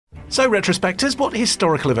So, retrospectors, what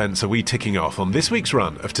historical events are we ticking off on this week's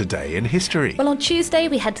run of Today in History? Well, on Tuesday,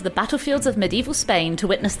 we head to the battlefields of medieval Spain to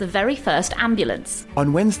witness the very first ambulance.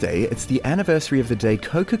 On Wednesday, it's the anniversary of the day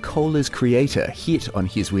Coca-Cola's creator hit on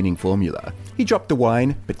his winning formula. He dropped the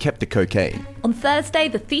wine, but kept the cocaine. On Thursday,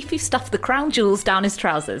 the thief who stuffed the crown jewels down his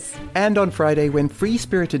trousers. And on Friday, when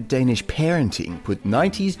free-spirited Danish parenting put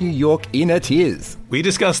 90s New York in a tears. We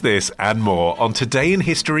discuss this and more on Today in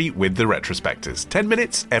History with the Retrospectors. 10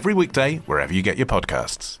 minutes every weekday, wherever you get your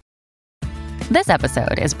podcasts. This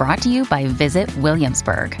episode is brought to you by Visit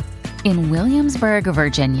Williamsburg. In Williamsburg,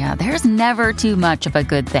 Virginia, there's never too much of a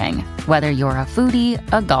good thing. Whether you're a foodie,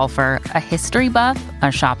 a golfer, a history buff, a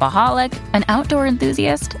shopaholic, an outdoor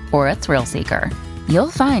enthusiast, or a thrill seeker, you'll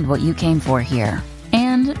find what you came for here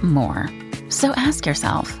and more. So ask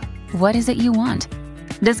yourself, what is it you want?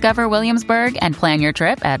 Discover Williamsburg and plan your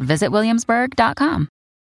trip at visitwilliamsburg.com.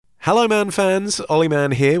 Hello, Man fans. Ollie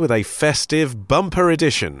Mann here with a festive bumper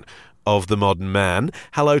edition of The Modern Man.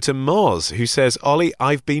 Hello to Moz, who says, Ollie,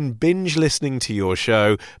 I've been binge listening to your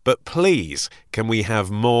show, but please, can we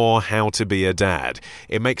have more How to Be a Dad?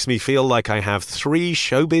 It makes me feel like I have 3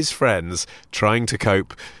 showbiz friends trying to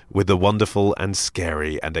cope with the wonderful and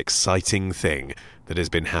scary and exciting thing that has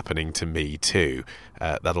been happening to me too.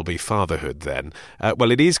 That'll be fatherhood then.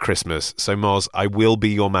 Well, it is Christmas, so Moz, I will be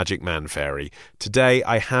your magic man fairy. Today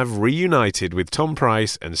I have reunited with Tom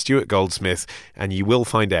Price and Stuart Goldsmith, and you will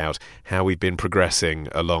find out how we've been progressing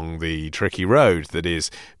along the tricky road that is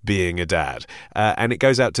being a dad. And it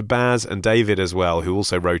goes out to Baz and David as well, who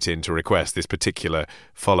also wrote in to request this particular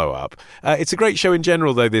follow-up. It's a great show in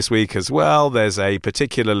general, though, this week as well. There's a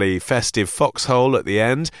particularly festive foxhole at the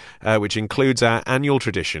end, which includes our annual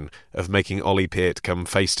tradition of making Ollie Peart come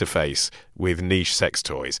face-to-face with niche sex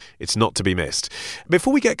toys. It's not to be missed.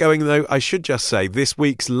 Before we get going, though, I should just say this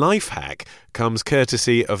week's life hack comes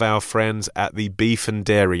courtesy of our friends at the Beef and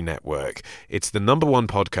Dairy Network. It's the #1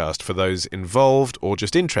 podcast for those involved or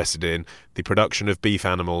just interested in the production of beef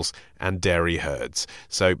animals and dairy herds.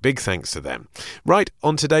 So big thanks to them. Right,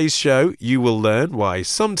 on today's show, you will learn why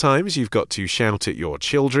sometimes you've got to shout at your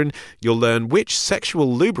children. You'll learn which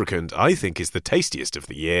sexual lubricant I think is the tastiest of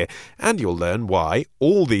the year. And you'll learn why,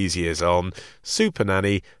 all these years on, Super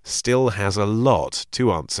Nanny still has a lot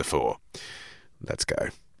to answer for. Let's go.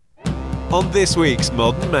 On this week's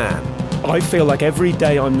Modern Man. I feel like every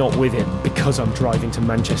day I'm not with him because I'm driving to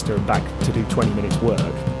Manchester and back to do 20 minutes work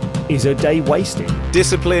is a day wasted.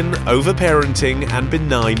 Discipline, overparenting and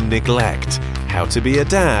benign neglect. How to be a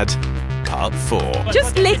dad, part 4.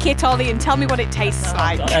 Just lick it, Ollie, and tell me what it tastes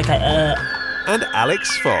like. Okay, And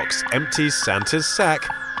Alex Fox empties Santa's sack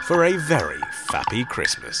for a very fappy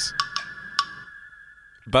Christmas.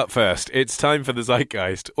 But first, it's time for the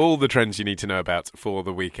Zeitgeist, all the trends you need to know about for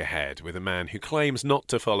the week ahead, with a man who claims not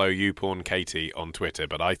to follow YouPorn Katie on Twitter,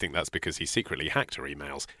 but I think that's because he secretly hacked her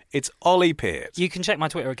emails. It's Ollie Peart. You can check my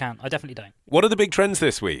Twitter account. I definitely don't. What are the big trends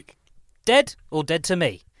this week? Dead or dead to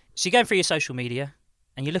me? So you're going through your social media,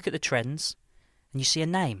 and you look at the trends, and you see a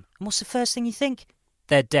name. And what's the first thing you think?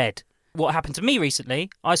 They're dead. What happened to me recently,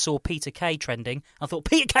 I saw Peter Kay trending. I thought,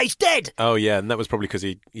 Peter Kay's dead! Oh, yeah, and that was probably because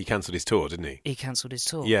he cancelled his tour, didn't he? He cancelled his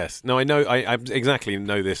tour. Yes. No, I know. I exactly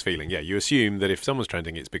know this feeling. Yeah, you assume that if someone's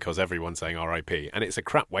trending, it's because everyone's saying R.I.P., and it's a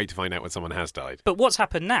crap way to find out when someone has died. But what's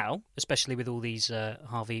happened now, especially with all these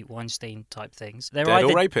Harvey Weinstein type things... They're Dead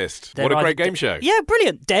either, or rapist? What a great game show. Yeah,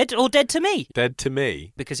 brilliant. Dead or dead to me? Dead to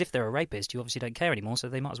me. Because if they're a rapist, you obviously don't care anymore, so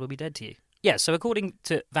they might as well be dead to you. Yeah, so according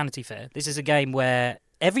to Vanity Fair, this is a game where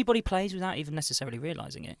everybody plays without even necessarily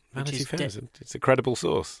realising it. Vanity Fair, it's a credible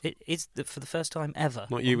source. It is for the first time ever.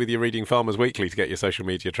 Not you with your reading Farmers Weekly to get your social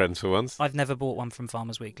media trends for once. I've never bought one from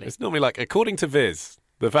Farmers Weekly. It's normally like, according to Viz,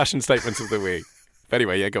 the fashion statements of the week. But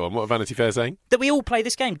anyway, yeah, go on. What are Vanity Fair saying? That we all play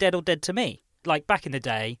this game, dead or dead to me. Like, back in the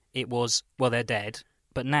day, it was, well, they're dead.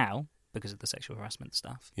 But now, because of the sexual harassment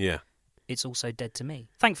stuff... Yeah. It's also dead to me.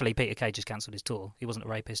 Thankfully, Peter Kay just cancelled his tour. He wasn't a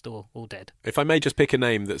rapist or dead. If I may just pick a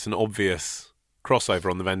name that's an obvious crossover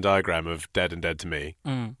on the Venn diagram of dead and dead to me,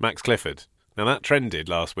 Max Clifford. Now, that trended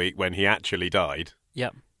last week when he actually died.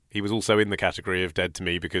 Yep. He was also in the category of dead to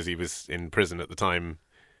me because he was in prison at the time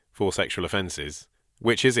for sexual offences.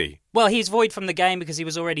 Which is he? Well, he's void from the game because he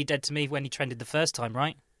was already dead to me when he trended the first time,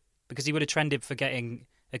 right? Because he would have trended for getting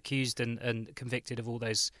accused and convicted of all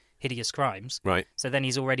those hideous crimes. Right. So then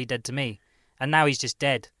he's already dead to me. And now he's just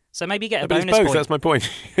dead. So maybe get a but bonus it's both. point. That's my point.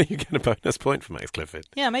 You get a bonus point for Max Clifford.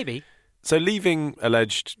 Yeah, maybe. So leaving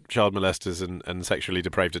alleged child molesters and sexually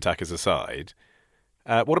depraved attackers aside,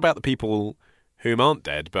 what about the people whom aren't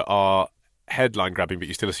dead but are headline grabbing but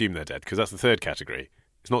you still assume they're dead? Because that's the third category.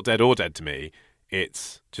 It's not dead or dead to me.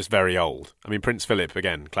 it's just very old. I mean, Prince Philip,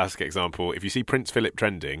 again, classic example. If you see Prince Philip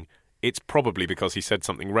trending, it's probably because he said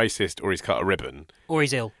something racist or he's cut a ribbon. Or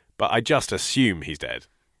he's ill. But I just assume he's dead.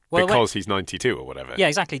 Well, because he's 92 or whatever. Yeah,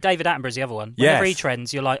 exactly. David Attenborough's the other one. Yes. Whenever he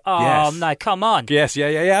trends, you're like, oh, Yes. no, come on. Yes, yeah,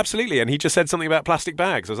 absolutely. And he just said something about plastic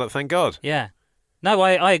bags. I was like, thank God. Yeah. No,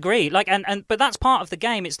 I agree. Like, but that's part of the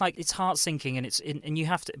game. It's like, it's heart sinking, and you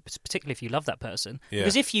have to, particularly if you love that person. Yeah.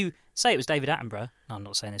 Because if you say it was David Attenborough, I'm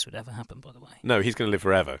not saying this would ever happen, by the way. No, he's going to live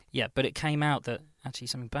forever. Yeah, but it came out that actually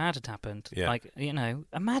something bad had happened. Yeah. Like,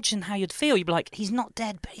 imagine how you'd feel. You'd be like, he's not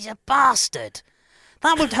dead, but he's a bastard.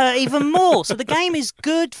 That would hurt even more. So the game is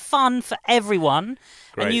good fun for everyone,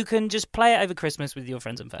 Great. and you can just play it over Christmas with your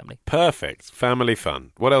friends and family. Perfect. Family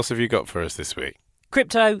fun. What else have you got for us this week?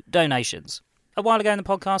 Crypto donations. A while ago in the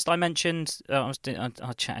podcast, I mentioned, I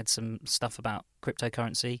chatted some stuff about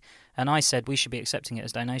cryptocurrency, and I said we should be accepting it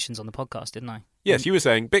as donations on the podcast, didn't I? Yes, you were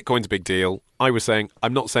saying Bitcoin's a big deal. I was saying,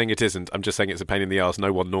 I'm not saying it isn't. I'm just saying it's a pain in the arse.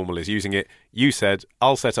 No one normal is using it. You said,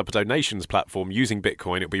 I'll set up a donations platform using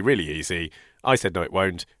Bitcoin. It'll be really easy. I said, no, it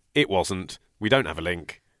won't. It wasn't. We don't have a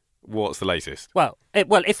link. What's the latest? Well,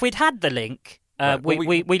 if we'd had the link... Right, well,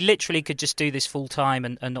 we literally could just do this full time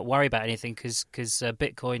and not worry about anything because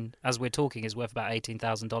Bitcoin, as we're talking, is worth about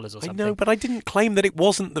 $18,000 or something. I know, but I didn't claim that it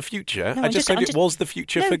wasn't the future. No, I just said it was the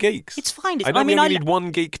future for geeks. It's fine. I only need one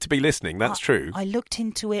geek to be listening. That's true. I looked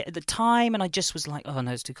into it at the time and I just was like, oh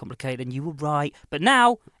no, it's too complicated. And you were right. But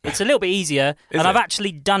now it's a little bit easier and I've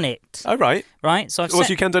actually done it. Oh, right. Right? So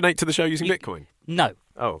you can donate to the show using Bitcoin? No.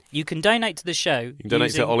 Oh. You can donate to the show. You can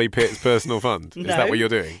donate to Ollie Pitt's personal fund. Is that what you're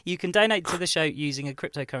doing? You can donate to the show using a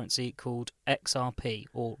cryptocurrency called XRP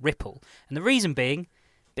or Ripple. And the reason being,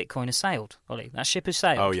 Bitcoin has sailed, Ollie. That ship has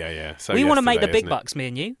sailed. Oh, yeah. So we want to make the big isn't it? bucks, me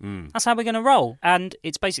and you. Mm. That's how we're going to roll. And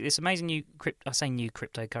it's basically this amazing new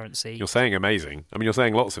cryptocurrency. You're saying amazing. I mean, you're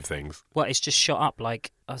saying lots of things. Well, it's just shot up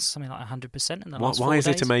like something like 100% in the last 4 days. Why is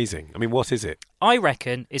it amazing? I mean, what is it? I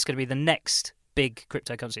reckon it's going to be the next big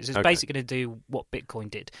cryptocurrency. It's basically going to do what Bitcoin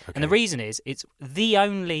did. Okay. And the reason is it's the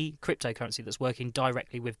only cryptocurrency that's working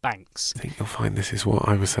directly with banks. I think you'll find this is what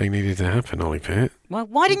I was saying needed to happen, Ollie Pitt. Well,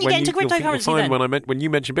 why didn't you get into cryptocurrency then? When you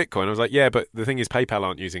mentioned Bitcoin, I was like, yeah, but the thing is PayPal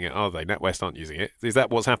aren't using it, are they? NatWest aren't using it. Is that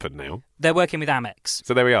what's happened now? They're working with Amex.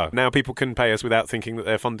 So there we are. Now people can pay us without thinking that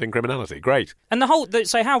they're funding criminality. Great. And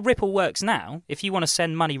so how Ripple works now, if you want to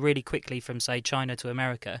send money really quickly from, say, China to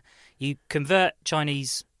America, you convert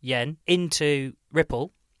Chinese yen into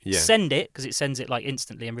Ripple, send it, because it sends it like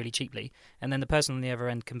instantly and really cheaply, and then the person on the other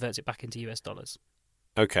end converts it back into US dollars.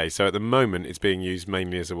 Okay, so at the moment it's being used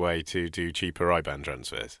mainly as a way to do cheaper IBAN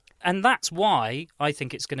transfers. And that's why I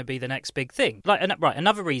think it's going to be the next big thing.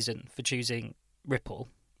 Another reason for choosing Ripple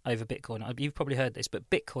over Bitcoin, you've probably heard this, but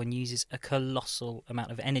Bitcoin uses a colossal amount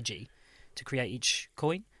of energy to create each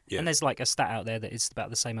coin. Yeah. And there's like a stat out there that it's about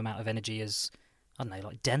the same amount of energy as, I don't know,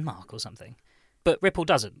 like Denmark or something. But Ripple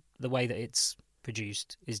doesn't. The way that it's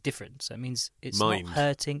produced is different. So it means it's not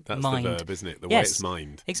hurting. That's mind. the verb, isn't it? The way it's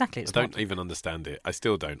mined. Exactly. I don't even understand it. I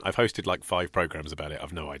still don't. I've hosted like 5 programs about it.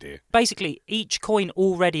 I've no idea. Basically, each coin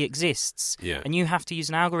already exists. Yeah. And you have to use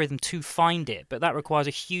an algorithm to find it. But that requires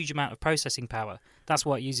a huge amount of processing power. That's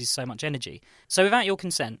why it uses so much energy. So without your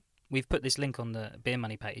consent, we've put this link on the Beer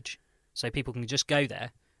Money page so people can just go there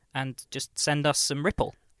and just send us some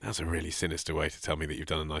Ripple. That's a really sinister way to tell me that you've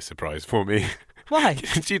done a nice surprise for me. Why?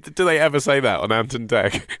 Do they ever say that on Ant and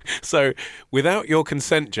Dec? So, without your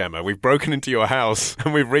consent, Gemma, we've broken into your house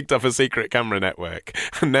and we've rigged up a secret camera network.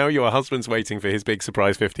 And now your husband's waiting for his big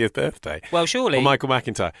surprise 50th birthday. Well, surely. Or Michael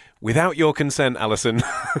McIntyre. Without your consent, Alison,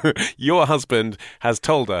 your husband has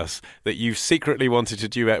told us that you've secretly wanted to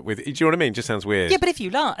duet with... Do you know what I mean? Just sounds weird. Yeah, but if you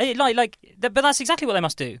but that's exactly what they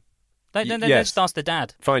must do. They just ask the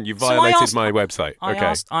dad. Fine, you violated my website.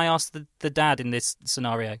 I asked the dad in this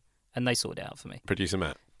scenario, and they sorted it out for me. Producer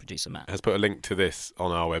Matt has put a link to this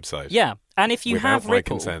on our website. Yeah, and if you have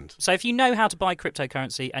Ripple, consent. So if you know how to buy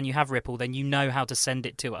cryptocurrency and you have Ripple, then you know how to send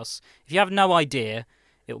it to us. If you have no idea,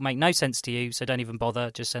 it will make no sense to you, so don't even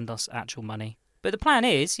bother. Just send us actual money. But the plan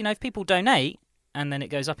is, if people donate and then it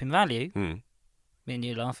goes up in value... Me and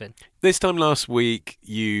you laughing. This time last week,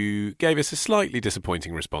 you gave us a slightly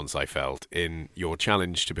disappointing response, I felt, in your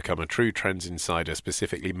challenge to become a true Trends Insider,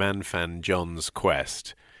 specifically Man-Fan John's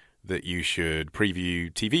quest that you should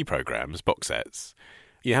preview TV programmes, box sets.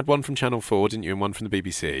 You had one from Channel 4, didn't you, and one from the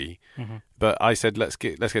BBC. Mm-hmm. But I said, let's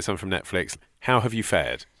get some from Netflix. How have you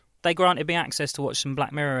fared? They granted me access to watch some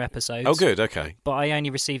Black Mirror episodes. Oh, good, okay. But I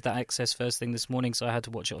only received that access first thing this morning, so I had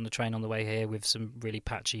to watch it on the train on the way here with some really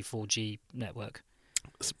patchy 4G network.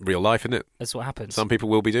 It's real life, isn't it? That's what happens. Some people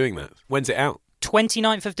will be doing that. When's it out?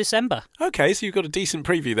 29th of December. Okay, so you've got a decent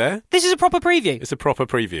preview there. This is a proper preview. It's a proper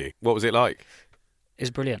preview. What was it like? It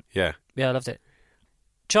was brilliant. Yeah. Yeah, I loved it.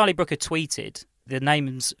 Charlie Brooker tweeted the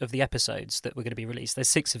names of the episodes that were going to be released. There's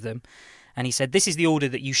 6 of them. And he said, this is the order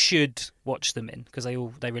that you should watch them in, because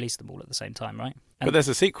they released them all at the same time, right? And but there's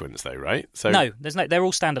a sequence, though, right? So no, they're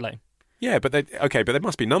all standalone. Yeah, but they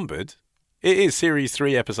must be numbered. It is Series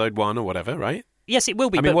 3, Episode 1 or whatever, right? Yes, it will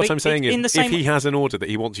be. I mean, but what I'm saying is, if same... he has an order that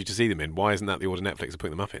he wants you to see them in, why isn't that the order Netflix are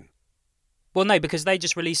putting them up in? Well, no, because they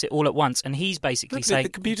just release it all at once, and he's basically saying... The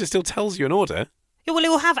computer still tells you an order. Yeah, well, it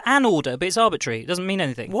will have an order, but it's arbitrary. It doesn't mean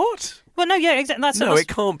anything. What? Well, no, yeah, exactly. It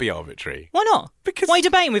can't be arbitrary. Why not? Because... Why are you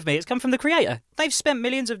debating with me? It's come from the creator. They've spent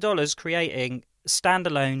millions of dollars creating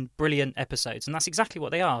standalone, brilliant episodes, and that's exactly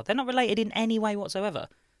what they are. They're not related in any way whatsoever.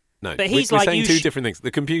 No, but he's we're like, saying two different things.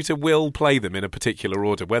 The computer will play them in a particular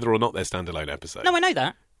order, whether or not they're standalone episodes. No, I know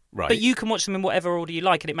that. Right. But you can watch them in whatever order you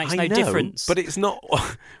like, and it makes no difference. But it's not...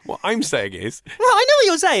 What I'm saying is... Well, I know what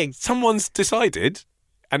you're saying. Someone's decided,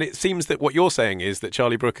 and it seems that what you're saying is that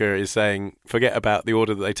Charlie Brooker is saying, forget about the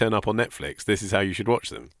order that they turn up on Netflix. This is how you should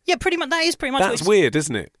watch them. Yeah, pretty much. That is pretty much. That's weird,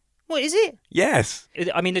 isn't it? What is it? Yes.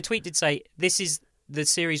 I mean, the tweet did say, this is the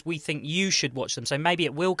series we think you should watch them. So maybe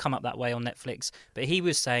it will come up that way on Netflix. But he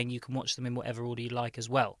was saying you can watch them in whatever order you like as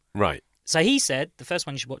well. Right. So he said the first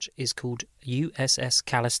one you should watch is called USS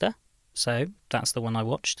Callister. So that's the one I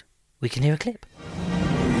watched. We can hear a clip.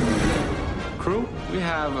 Crew, we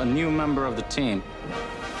have a new member of the team.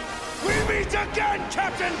 We meet again,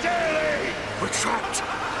 Captain Daly! We're trapped.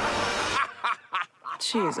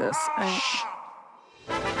 Jesus.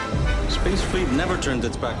 Space Fleet never turned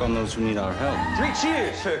its back on those who need our help. 3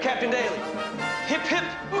 cheers for Captain Daly. Hip, hip,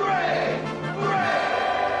 hooray! Hooray!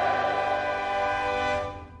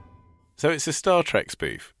 So it's a Star Trek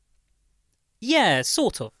spoof? Yeah,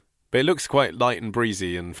 sort of. But it looks quite light and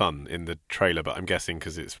breezy and fun in the trailer, but I'm guessing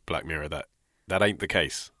because it's Black Mirror that ain't the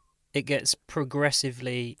case. It gets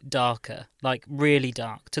progressively darker, like really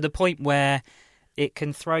dark, to the point where it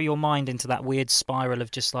can throw your mind into that weird spiral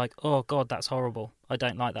of just like, oh God, that's horrible. I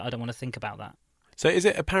don't like that. I don't want to think about that. So is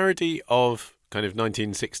it a parody of kind of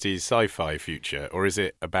 1960s sci-fi future, or is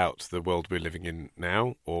it about the world we're living in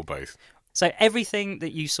now, or both? So everything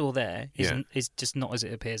that you saw there is just not as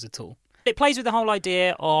it appears at all. It plays with the whole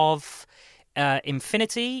idea of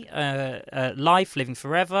infinity, life, living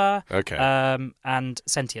forever, and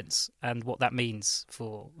sentience, and what that means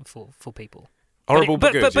for people. Horrible,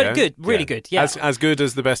 but good. But good, really good. Yeah, as good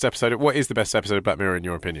as the best episode. What is the best episode of Black Mirror in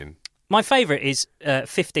your opinion? My favourite is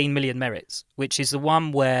 15 Million Merits, which is the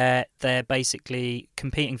one where they're basically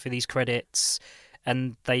competing for these credits.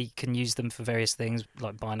 And they can use them for various things,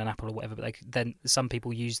 like buying an apple or whatever. But then some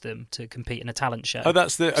people use them to compete in a talent show. Oh,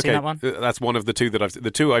 that's the Seen that one? That's one of the two that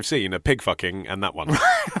the two I've seen are pig fucking and that one.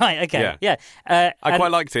 Right. Okay. Yeah. I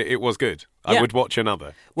quite liked it. It was good. Yeah. I would watch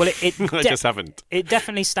another. Well, it I just haven't. It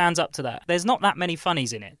definitely stands up to that. There's not that many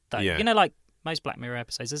funnies in it, though. Yeah. You know, like most Black Mirror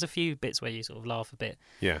episodes, there's a few bits where you sort of laugh a bit.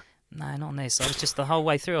 Yeah. No, not on this. I was just the whole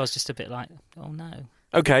way through. I was just a bit like, oh no.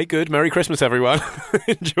 Okay, good. Merry Christmas, everyone.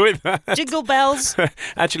 Enjoy that. Jingle bells.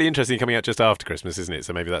 Actually, interesting coming out just after Christmas, isn't it?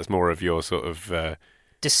 So maybe that's more of your sort of...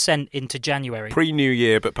 descent into January. Pre-New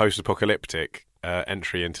Year, but post-apocalyptic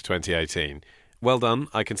entry into 2018. Well done.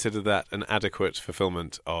 I consider that an adequate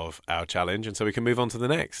fulfilment of our challenge. And so we can move on to the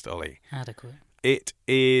next, Ollie. Adequate. It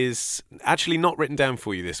is actually not written down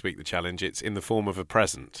for you this week, the challenge. It's in the form of a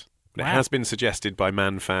present. But It has been suggested by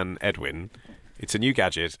man fan Edwin. It's a new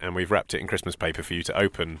gadget, and we've wrapped it in Christmas paper for you to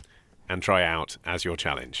open and try out as your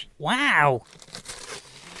challenge. Wow.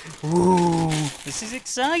 Ooh, this is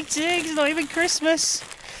exciting. It's not even Christmas.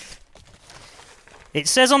 It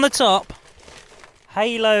says on the top,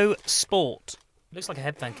 Halo Sport. Looks like a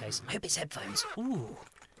headphone case. I hope it's headphones. Ooh.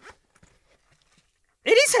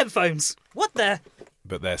 It is headphones. What the?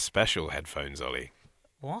 But they're special headphones, Ollie.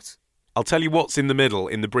 What? I'll tell you what's in the middle,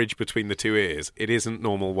 in the bridge between the two ears. It isn't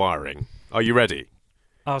normal wiring. Are you ready?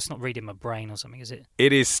 Oh, it's not reading my brain or something, is it?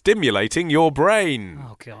 It is stimulating your brain.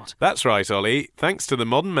 Oh, God. That's right, Ollie. Thanks to the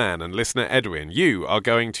modern man and listener Edwin, you are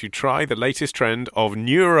going to try the latest trend of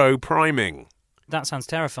neuropriming. That sounds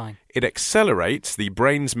terrifying. It accelerates the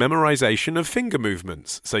brain's memorization of finger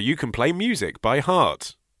movements, so you can play music by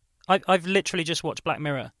heart. I've literally just watched Black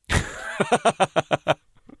Mirror.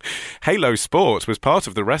 Halo Sport was part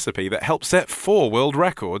of the recipe that helped set 4 world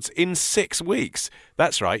records in 6 weeks.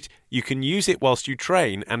 That's right, you can use it whilst you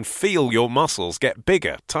train and feel your muscles get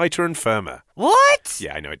bigger, tighter and firmer. What?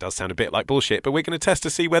 Yeah, I know it does sound a bit like bullshit, but we're going to test to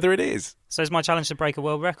see whether it is. So is my challenge to break a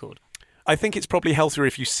world record? I think it's probably healthier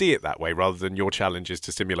if you see it that way rather than your challenge is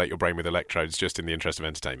to stimulate your brain with electrodes just in the interest of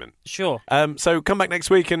entertainment. Sure. So come back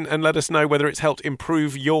next week and let us know whether it's helped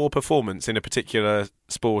improve your performance in a particular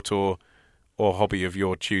sport or hobby of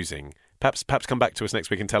your choosing. Perhaps come back to us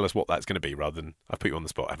next week and tell us what that's going to be rather than I've put you on the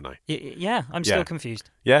spot, haven't I? Yeah, I'm still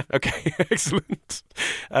confused. Yeah? Okay, excellent.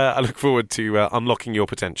 I look forward to unlocking your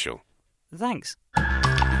potential. Thanks.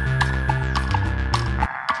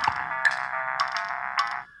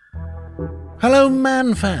 Hello,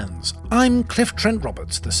 Man fans. I'm Cliff Trent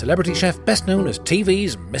Roberts, the celebrity chef best known as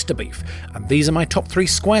TV's Mr. Beef, and these are my top 3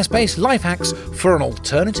 Squarespace life hacks for an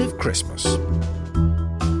alternative Christmas.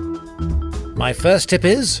 My first tip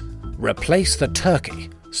is, replace the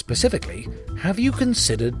turkey. Specifically, have you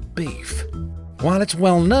considered beef? While it's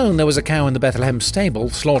well known there was a cow in the Bethlehem stable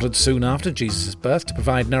slaughtered soon after Jesus' birth to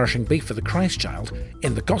provide nourishing beef for the Christ child,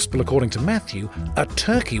 in the Gospel according to Matthew, a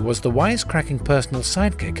turkey was the wisecracking personal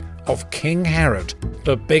sidekick of King Herod,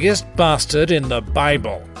 the biggest bastard in the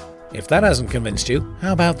Bible. If that hasn't convinced you,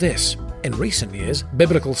 how about this? In recent years,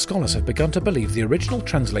 biblical scholars have begun to believe the original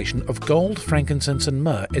translation of gold, frankincense and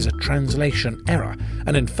myrrh is a translation error,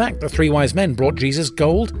 and in fact the 3 wise men brought Jesus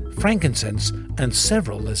gold, frankincense and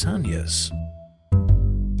several lasagnas.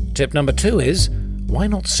 Tip number 2 is, why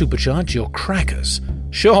not supercharge your crackers?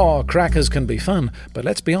 Sure, crackers can be fun, but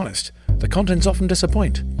let's be honest, the contents often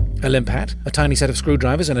disappoint. A limp hat, a tiny set of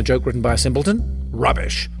screwdrivers and a joke written by a simpleton?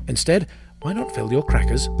 Rubbish. Instead, why not fill your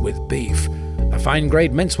crackers with beef? A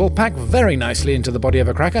fine-grade mince will pack very nicely into the body of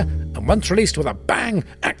a cracker, and once released with a bang,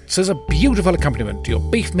 acts as a beautiful accompaniment to your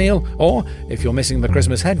beef meal, or, if you're missing the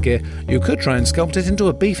Christmas headgear, you could try and sculpt it into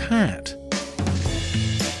a beef hat.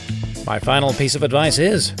 My final piece of advice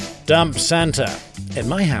is, dump Santa. In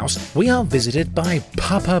my house, we are visited by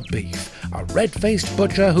Papa Beef, a red-faced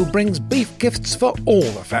butcher who brings beef gifts for all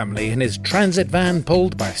the family in his transit van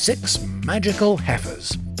pulled by 6 magical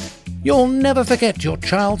heifers. You'll never forget your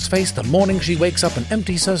child's face the morning she wakes up and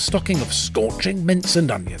empties her stocking of scorching mince and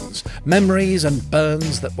onions, memories and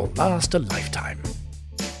burns that will last a lifetime.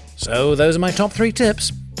 So those are my top 3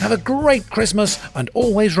 tips. Have a great Christmas and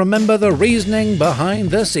always remember the reasoning behind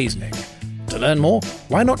the seasoning. To learn more,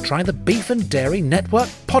 why not try the Beef and Dairy Network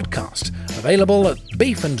podcast, available at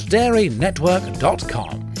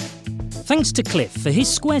beefanddairynetwork.com. Thanks to Cliff for his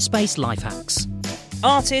Squarespace life hacks.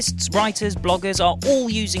 Artists, writers, bloggers are all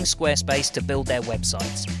using Squarespace to build their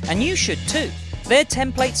websites. And you should too. Their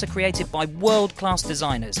templates are created by world-class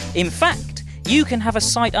designers. In fact, you can have a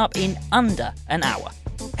site up in under an hour.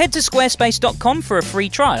 Head to squarespace.com for a free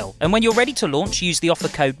trial, and when you're ready to launch, use the offer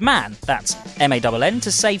code MAN, that's MANN,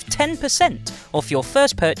 to save 10% off your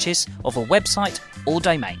first purchase of a website or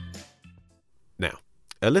domain. Now,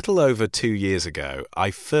 a little over 2 years ago, I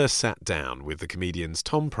first sat down with the comedians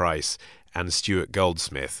Tom Price and Stuart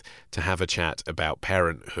Goldsmith to have a chat about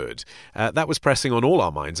parenthood. That was pressing on all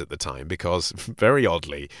our minds at the time because, very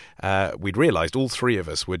oddly, we'd realised all 3 of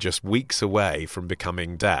us were just weeks away from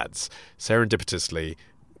becoming dads. Serendipitously,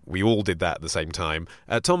 we all did that at the same time.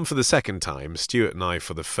 Tom for the second time, Stuart and I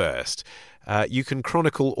for the first. You can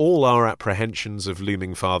chronicle all our apprehensions of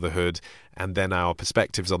looming fatherhood and then our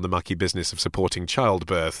perspectives on the mucky business of supporting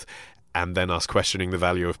childbirth and then us questioning the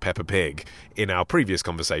value of Peppa Pig in our previous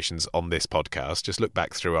conversations on this podcast. Just look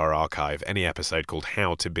back through our archive, any episode called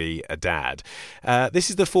How to Be a Dad. This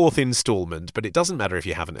is the 4th instalment, but it doesn't matter if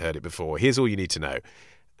you haven't heard it before. Here's all you need to know.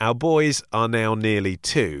 Our boys are now nearly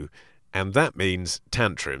 2, and that means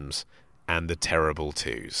tantrums and the terrible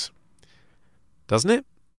twos. Doesn't it?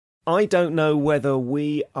 I don't know whether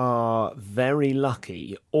we are very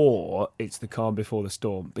lucky or it's the calm before the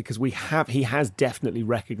storm, because he has definitely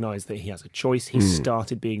recognised that he has a choice. He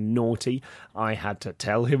started being naughty. I had to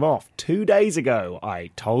tell him off 2 days ago.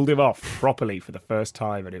 I told him off properly for the first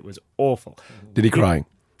time, and it was awful. Did he cry?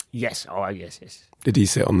 Yes. Oh, yes. Did he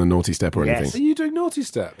sit on the naughty step or anything? Are you doing naughty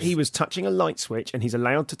steps? He was touching a light switch, and he's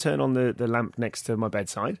allowed to turn on the lamp next to my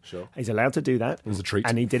bedside. Sure. He's allowed to do that. It was a treat.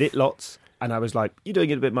 And he did it lots. And I was like, you're doing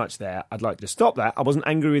it a bit much there. I'd like to stop that. I wasn't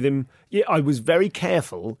angry with him. Yeah, I was very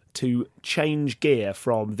careful to change gear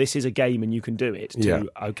from this is a game and you can do it to,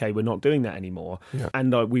 okay, we're not doing that anymore. Yeah.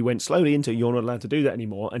 And we went slowly into you're not allowed to do that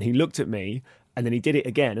anymore. And he looked at me and then he did it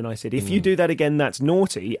again. And I said, if you do that again, that's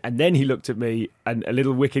naughty. And then he looked at me and a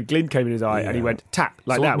little wicked glint came in his eye and he went, tap,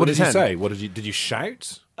 like so that. What did you say? Did you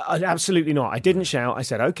shout? Absolutely not. I didn't shout. I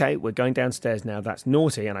said, okay, we're going downstairs now. That's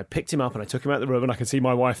naughty. And I picked him up and I took him out of the room and I could see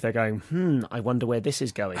my wife there going, I wonder where this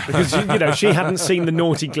is going. Because, she hadn't seen the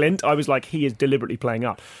naughty glint. I was like, he is deliberately playing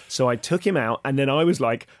up. So I took him out and then I was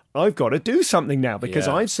like, I've got to do something now because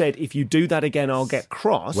Yeah. I've said if you do that again, I'll get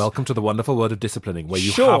cross. Welcome to the wonderful world of disciplining, where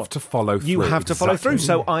you Sure. have to follow through. You have to follow Exactly. through.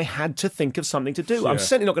 So I had to think of something to do. I'm Yeah.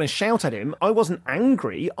 certainly not going to shout at him. I wasn't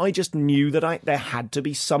angry. I just knew that there had to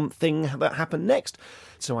be something that happened next.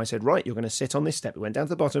 So I said, right, you're going to sit on this step. We went down to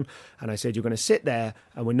the bottom and I said, you're going to sit there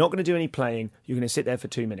and we're not going to do any playing. You're going to sit there for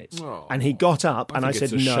 2 minutes. Oh. And he got up and I think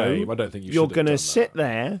said, it's a no, shame. I don't think you you're should have going to done sit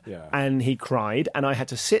there. Yeah. And he cried and I had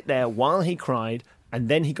to sit there while he cried. And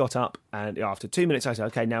then he got up, and after 2 minutes, I said,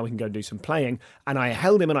 okay, now we can go and do some playing. And I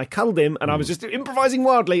held him and I cuddled him, and I was just improvising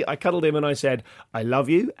wildly. I cuddled him and I said, I love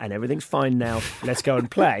you, and everything's fine now. Let's go and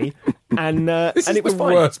play. And This and is it was the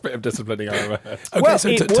fine. worst bit of disciplining I've ever heard. Okay, Well, so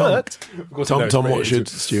it Tom- worked. Of course Tom, it knows, Tom, but what it's- should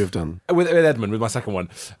Stu have done? With Edmund, with my second one,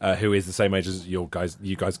 who is the same age as you guys'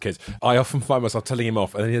 kids, I often find myself telling him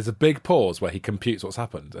off, and then he has a big pause where he computes what's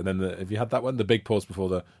happened, and then have you had that one? The big pause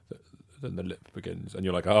before then the lip begins, and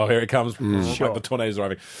you're like, oh, here it comes, like the tornado's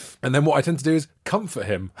arriving. And then what I tend to do is comfort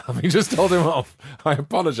him, having just told him off. I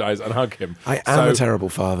apologise and hug him. I am a terrible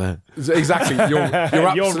father. Exactly, you're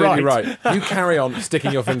absolutely right. right. You carry on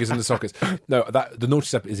sticking your fingers in the sockets. No, the naughty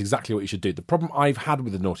step is exactly what you should do. The problem I've had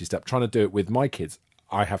with the naughty step, trying to do it with my kids,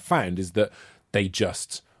 I have found is that they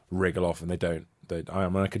just wriggle off and they don't.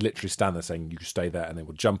 I could literally stand there saying, "You stay there," and they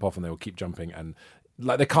will jump off and they will keep jumping, and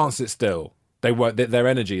like they can't sit still. They won't. Their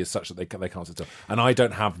energy is such that they can't sit still, and I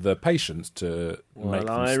don't have the patience to make them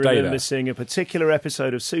I stay remember there. seeing a particular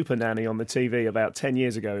episode of Super Nanny on the TV about 10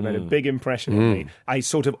 years ago. It made a big impression on me. I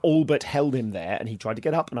sort of all but held him there, and he tried to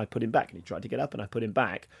get up, and I put him back, and he tried to get up, and I put him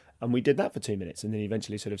back. And we did that for 2 minutes, and then he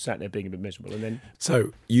eventually sort of sat there being a bit miserable. And then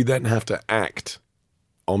So you then have to act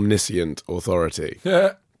omniscient authority.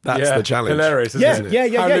 Yeah. That's Yeah, the challenge. hilarious, isn't yeah,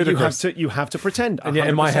 it? yeah, How yeah. ludicrous. You have to pretend. And yet,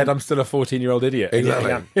 in my 100%. head, I'm still a 14-year-old idiot. Exactly.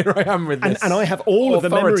 Yeah. Here I am with this. And I have all of the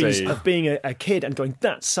authority. memories of being a kid and going,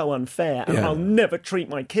 that's so unfair, and Yeah. I'll never treat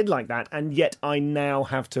my kid like that. And yet I now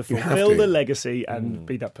have to have fulfill to. the legacy and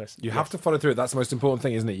be that person. You have to follow through it. That's the most important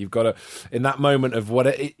thing, isn't it? You've got to, in that moment of what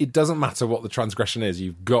it doesn't matter what the transgression is,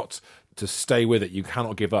 you've got to stay with it. You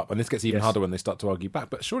cannot give up. And this gets even harder when they start to argue back.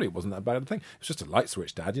 But surely it wasn't that bad a thing. It's just a light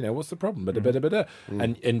switch, Dad. You know, what's the problem?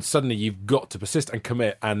 And suddenly you've got to persist and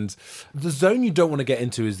commit. And the zone you don't want to get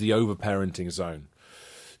into is the over-parenting zone.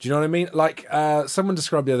 Do you know what I mean? Like, someone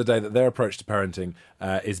described the other day that their approach to parenting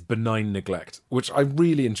is benign neglect, which I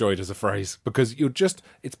really enjoyed as a phrase, because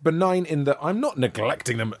it's benign in that I'm not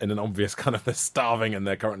neglecting them in an obvious kind of they're starving and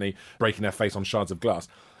they're currently breaking their face on shards of glass.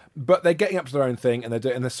 But they're getting up to their own thing and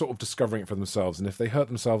they're sort of discovering it for themselves. And if they hurt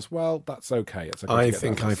themselves, well, that's okay. It's okay. I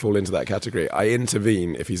think I fall into that category. I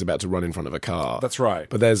intervene if he's about to run in front of a car. That's right.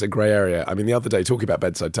 But there's a grey area. I mean, the other day, talking about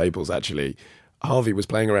bedside tables, actually, Harvey was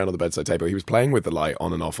playing around on the bedside table. He was playing with the light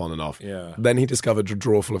on and off, on and off. Yeah. Then he discovered a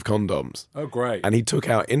drawer full of condoms. Oh, great. And he took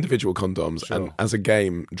out individual condoms and, as a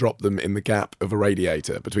game, dropped them in the gap of a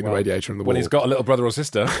radiator, between the radiator and the wall. When he's got a little brother or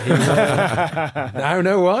sister, I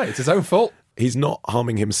know why. It's his own fault. He's not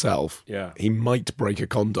harming himself. Yeah. He might break a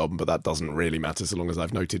condom, but that doesn't really matter so long as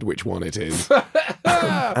I've noted which one it is.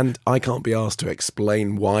 And I can't be asked to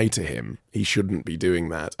explain why to him he shouldn't be doing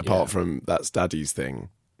that, apart from that's Daddy's thing.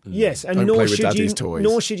 Yes, and Don't nor play with should Daddy's you. toys.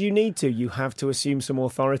 Nor should you need to. You have to assume some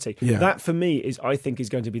authority. Yeah. That, for me, I think is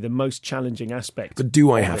going to be the most challenging aspect. But do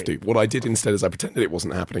I of have it. to? What I did instead is I pretended it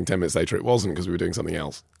wasn't happening. 10 minutes later, it wasn't because we were doing something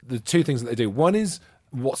else. The two things that they do, one is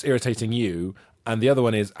what's irritating you, and the other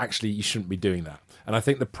one is actually you shouldn't be doing that. And I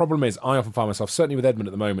think the problem is, I often find myself, certainly with Edmund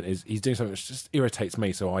at the moment, is he's doing something which just irritates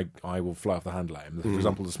me, so I will fly off the handle at him. For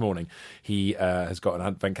example, this morning, he has got an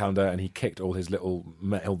advent calendar and he kicked all his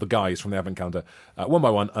the guys from the advent calendar one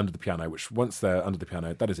by one under the piano, which once they're under the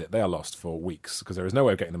piano, that is it. They are lost for weeks because there is no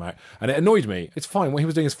way of getting them out. And it annoyed me. It's fine. What he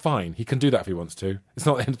was doing is fine. He can do that if he wants to. It's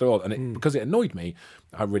not the end of the world. And because it annoyed me,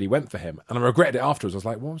 I really went for him. And I regretted it afterwards. I was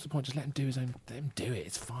like, what was the point? Just let him do his own. Let him do it.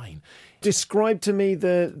 It's fine. Describe to me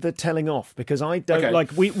the telling off, because I don't Okay.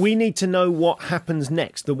 like. We need to know what happens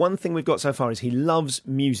next. The one thing we've got so far is he loves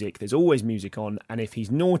music. There's always music on, and if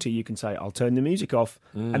he's naughty, you can say, "I'll turn the music off,"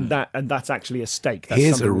 and that's actually a stake. That's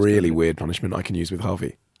Here's a something that's really gonna- weird punishment I can use with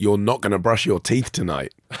Harvey. You're not going to brush your teeth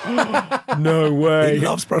tonight. No way. He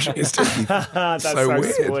loves brushing his teeth. That's so so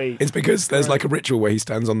weird. sweet. It's because there's like a ritual where he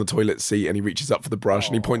stands on the toilet seat and he reaches up for the brush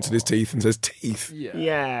and he points at his teeth and says, "Teeth."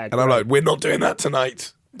 Yeah, And I'm like, we're not doing that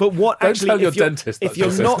tonight. But what Don't actually? tell your if you're, dentist if that you're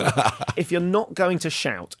does not, if you're not going to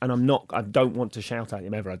shout, and I don't want to shout at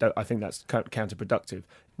him ever. I think that's counterproductive.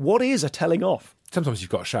 What is a telling off? Sometimes you've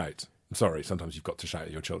got to shout. I'm sorry, sometimes you've got to shout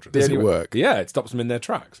at your children. Does it work? Yeah, it stops them in their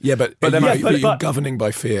tracks. Yeah, but you're governing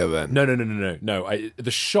by fear then. No.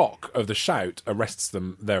 The shock of the shout arrests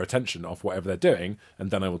their attention off whatever they're doing,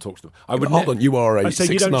 and then I will talk to them. Hold on, you are a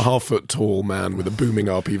 6.5 foot tall man with a booming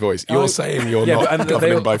RP voice. You're saying you're not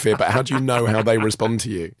governing by fear, but how do you know how they respond to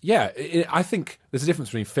you? Yeah, I think there's a difference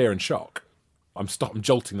between fear and shock. I'm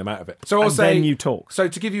jolting them out of it. So I'll and say, then you talk. So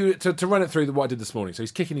to give you to run it through what I did this morning. So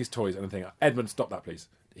he's kicking his toys and I think, Edmund, stop that, please.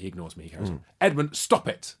 He ignores me. He carries on. Edmund, stop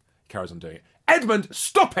it. He carries on doing it. Edmund,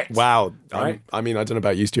 stop it. Wow. Right? I mean, I don't know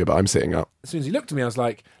about you, Stuart, but I'm sitting up. As soon as he looked at me, I was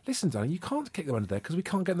like, listen, darling, you can't kick them under there because we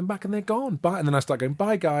can't get them back and they're gone. Bye. And then I start going,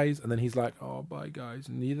 bye, guys. And then he's like, oh, bye, guys.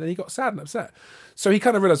 And then he got sad and upset. So he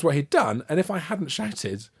kind of realised what he'd done. And if I hadn't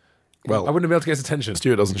shouted, I wouldn't have been able to get his attention.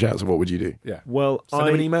 Stuart doesn't shout, so what would you do? Yeah. Well, send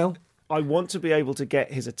him an email. I want to be able to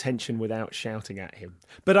get his attention without shouting at him.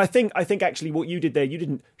 But I think actually what you did there, you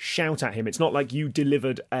didn't shout at him. It's not like you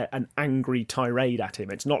delivered an angry tirade at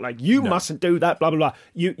him. It's not like you mustn't do that, blah, blah, blah.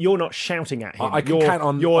 You're not shouting at him. I can count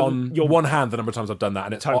on one hand the number of times I've done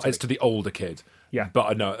that, and it's to the older kid. Yeah. But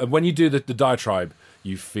I know, when you do the diatribe,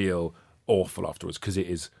 you feel awful afterwards because it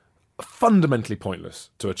is fundamentally pointless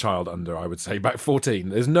to a child under, I would say, about 14.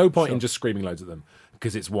 There's no point in just screaming loads at them.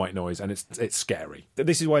 Because it's white noise and it's scary.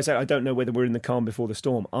 This is why I say I don't know whether we're in the calm before the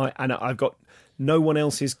storm. I've got no one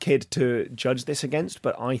else's kid to judge this against,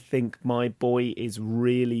 but I think my boy is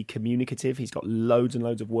really communicative. He's got loads and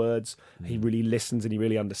loads of words. He really listens and he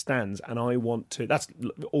really understands. And I want to... That's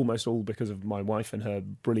almost all because of my wife and her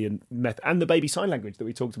brilliant method. And the baby sign language that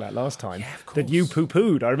we talked about last time. Yeah, of course. That you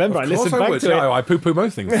poo-pooed. I remember I listened back to it. I poo-poo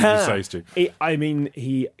most things that you say, Stu.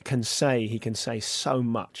 He can say so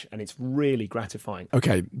much and it's really gratifying.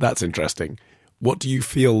 Okay, that's interesting. What do you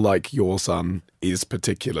feel like your son is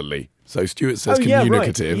particularly? So Stuart says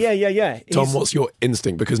communicative. Right. Yeah. Tom, what's your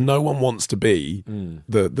instinct? Because no one wants to be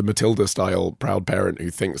the Matilda-style proud parent who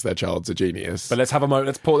thinks their child's a genius. But let's have a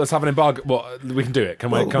moment. Let's have an embargo. Well, we can do it.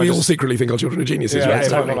 We all secretly think our children are geniuses, right?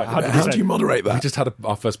 Totally. How do you moderate that? We just had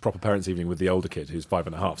our first proper parents' evening with the older kid, who's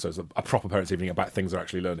 5.5. So it's a proper parents' evening about things they're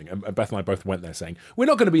actually learning. And Beth and I both went there saying, "We're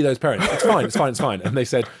not going to be those parents. It's fine. And they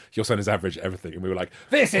said, "Your son is average at everything." And we were like,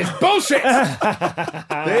 "This is bullshit. He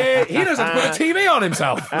knows how to put a TV on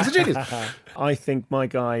himself. He's a genius." I think my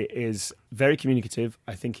guy is very communicative.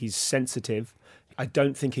 I think he's sensitive. I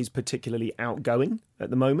don't think he's particularly outgoing at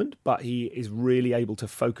the moment, but he is really able to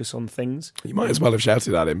focus on things. You might as well have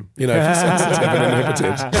shouted at him, if he's sensitive and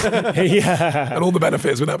inhibited. Yeah. And all the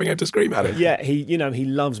benefits without being able to scream at him. Yeah, he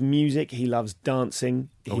loves music, he loves dancing.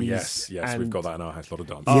 Yes, we've got that in our house, a lot of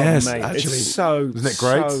dancing. Oh, yes, mate, actually. It's so, isn't it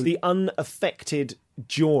great? So the unaffected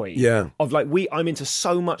joy of I'm into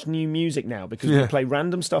so much new music now because we play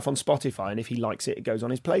random stuff on Spotify and if he likes it, it goes on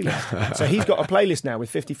his playlist. So he's got a playlist now with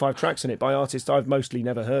 55 tracks in it by artists I've mostly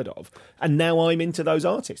never heard of. And now I'm into those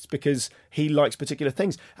artists because he likes particular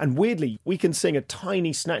things. And weirdly, we can sing a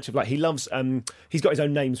tiny snatch of he loves, he's got his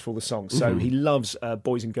own names for all the songs. So he loves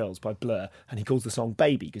Boys and Girls by Blur and he calls the song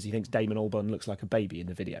Baby because he thinks Damon Albarn looks like a baby in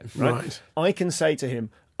the video. Right? I can say to him,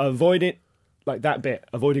 avoid it. Like that bit,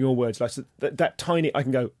 avoiding all words, like that tiny, I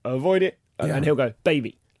can go, avoid it, and he'll go,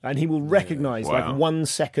 baby. And he will recognise 1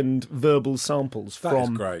 second verbal samples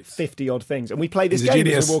from 50 odd things. And we play this game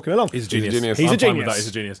as we're walking along. He's a genius. He's a genius. He's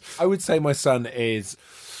a genius. I would say my son is,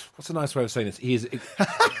 what's a nice way of saying this?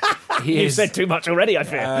 You've said too much already, I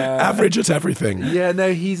fear. Average at everything. Yeah,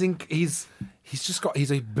 no, he's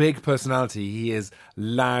a big personality. He is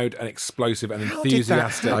loud and explosive and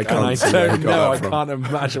enthusiastic. I can't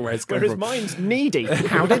imagine where it's going from. Whereas mine's needy.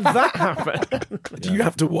 How did that happen? Do you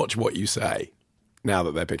have to watch what you say now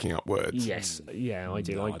that they're picking up words? Yes. Yeah, I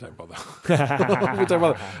do. No, I don't bother. We don't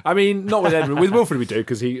bother. I mean, not with Edward. With Wilfred we do,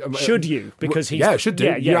 because he... should you? Because he's... Yeah, should do.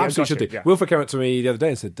 Yeah, you absolutely should do. Yeah. Wilfred came up to me the other day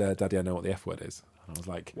and said, Daddy, I know what the F word is. And I was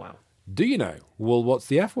like, wow. Do you know? Well, what's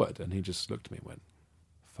the F word? And he just looked at me and went,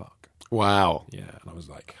 fuck. Wow. Yeah, and I was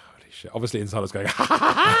like, holy shit. Obviously inside I was going, ha ha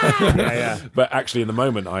ha. Yeah. But actually in the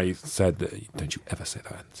moment I said, don't you ever say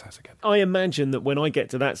that in the house again. I imagine that when I get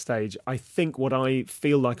to that stage, I think what I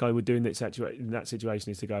feel like I would do in that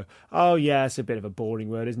situation is to go, oh yeah, it's a bit of a boring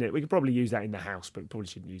word, isn't it? We could probably use that in the house, but probably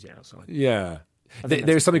shouldn't use it outside. Yeah.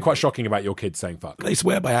 There is something quite shocking about your kids saying fuck. They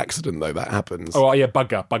swear by accident, though. That happens. Oh, yeah,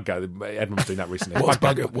 bugger. Edmund was doing that recently. What's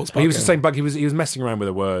bugger? He was just saying bug. He was messing around with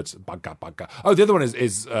the words bugger. Oh, the other one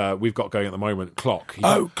is we've got going at the moment, clock.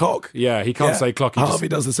 Clock. Yeah, he can't say clock. Harvey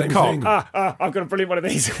does the same thing. I've got a brilliant one of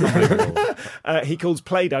these. He calls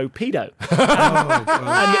Play-Doh pedo.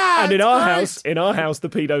 And in our house, the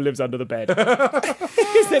pedo lives under the bed.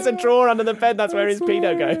 Because there's a drawer under the bed. That's where his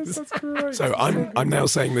pedo goes. So I'm now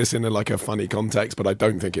saying this in a funny context. text, but I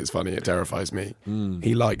don't think it's funny. It terrifies me.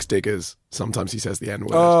 He likes diggers. Sometimes he says the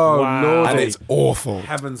N-word. Oh, Lordy. And it's awful.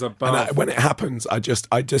 Heavens above. And when it happens, I just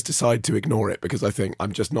decide to ignore it because I think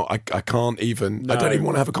I'm just not. I can't even. No. I don't even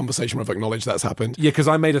want to have a conversation where I've acknowledged that's happened. Yeah, because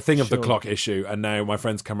I made a thing of the clock issue, and now my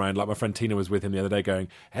friends come around. Like my friend Tina was with him the other day, going,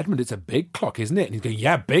 "Edmund, it's a big clock, isn't it?" And he's going,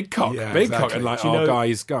 "Yeah, big cock, big cock." And like,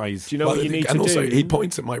 guys. Do you know what you need to do? And also, he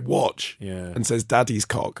points at my watch and says, "Daddy's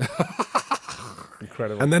cock."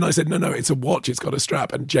 Incredible. And then I said, no, it's a watch. It's got a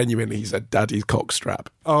strap. And genuinely, he said, "Daddy's cock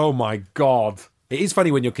strap." Oh my God. It is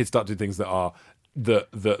funny when your kids start doing things that are the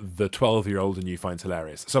 12-year-old in you finds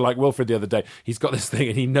hilarious. So like Wilfred the other day, he's got this thing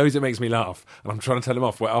and he knows it makes me laugh. And I'm trying to tell him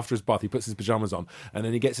off where after his bath, he puts his pyjamas on and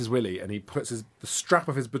then he gets his willy and he puts the strap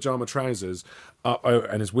of his pyjama trousers up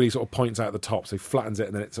and his willy sort of points out the top. So he flattens it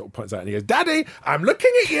and then it sort of points out and he goes, "Daddy, I'm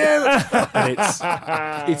looking at you."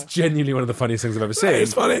 And it's genuinely one of the funniest things I've ever seen.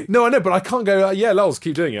 It's funny. No, I know, but I can't go, "Yeah, lols,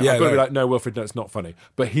 keep doing it." Yeah, I've got to no. be like, "No, Wilfred, no, it's not funny."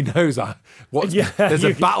 But he knows there's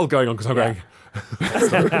a battle going on because I'm going,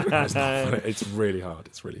 it's not funny. It's really hard.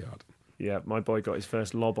 It's really hard. Yeah, my boy got his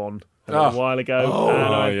first lob on a while ago.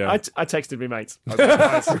 And I texted me mates. I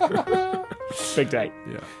was like, "Nice." Big day.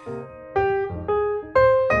 Yeah.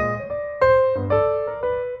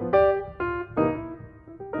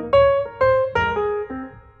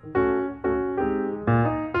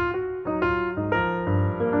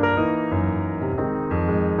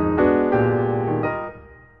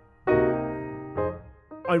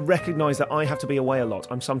 I recognise that I have to be away a lot.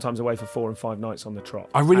 I'm sometimes away for 4 and 5 nights on the trot.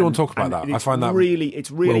 I really want to talk about that. I find that it's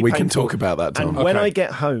really well, we painful. can talk about that, Tom. And when I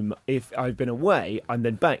get home, if I've been away, I'm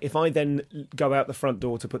then back. If I then go out the front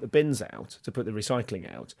door to put the bins out, to put the recycling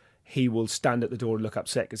out, he will stand at the door and look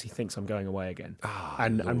upset because he thinks I'm going away again.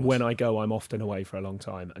 And when I go, I'm often away for a long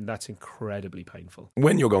time, and that's incredibly painful.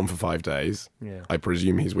 When you're gone for 5 days, Yeah. I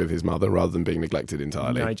presume he's with his mother rather than being neglected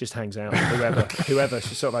entirely. No, he just hangs out with whoever.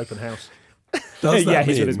 She's sort of open house. Does that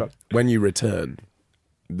he's mean with his mum. when you return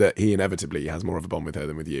that he inevitably has more of a bond with her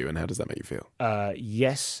than with you? And how does that make you feel?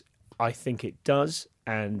 Yes, I think it does,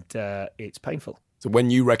 and it's painful. So when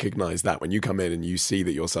you recognise that, when you come in and you see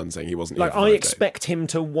that your son's saying he wasn't Like, here for I 5 expect him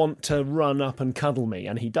to want to run up and cuddle me,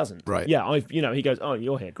 and he doesn't. Right. Yeah, he goes, "Oh,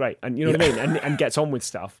 you're here, great," and you know what I mean, and gets on with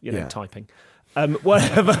stuff. Yeah. Typing.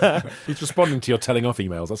 Whatever. He's responding to your telling off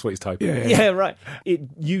emails. That's what he's typing. Yeah, right. It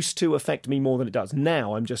used to affect me more than it does.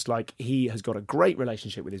 Now I'm just like, he has got a great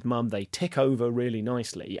relationship with his mum. They tick over really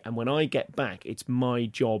nicely. And when I get back, it's my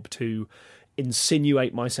job to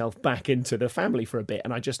insinuate myself back into the family for a bit,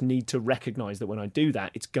 and I just need to recognise that when I do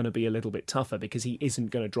that, it's going to be a little bit tougher because he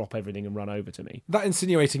isn't going to drop everything and run over to me. That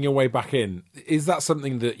insinuating your way back in, is that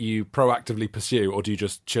something that you proactively pursue, or do you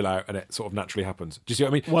just chill out and it sort of naturally happens? Do you see what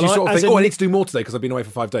I mean? Well, do you sort of think, I I need to do more today because I've been away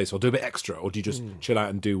for 5 days, so I'll do a bit extra, or do you just chill out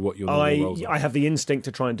and do what your normal roles are? I have the instinct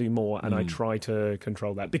to try and do more, and I try to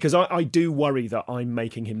control that because I do worry that I'm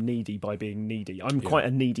making him needy by being needy. I'm quite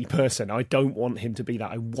a needy person. I don't want him to be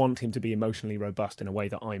that. I want him to be emotionally robust in a way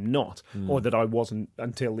that I'm not, or that I wasn't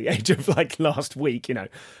until the age of like last week.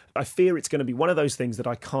 I fear it's going to be one of those things that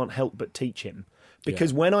I can't help but teach him.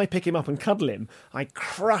 Because when I pick him up and cuddle him, I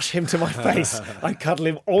crush him to my face. I cuddle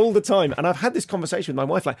him all the time. And I've had this conversation with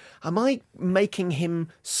my wife, like, am I making him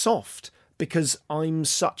soft because I'm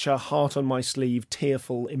such a heart on my sleeve,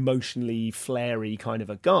 tearful, emotionally flary kind of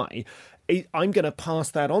a guy? I'm going to pass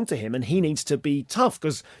that on to him, and he needs to be tough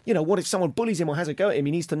because, what if someone bullies him or has a go at him?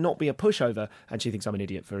 He needs to not be a pushover. And she thinks I'm an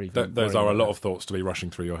idiot for even. Those are a lot of thoughts to be rushing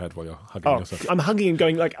through your head while you're hugging yourself. I'm hugging him,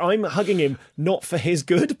 going like, I'm hugging him not for his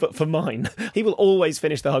good, but for mine. He will always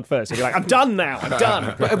finish the hug first. He'll be like, "I'm done now. I'm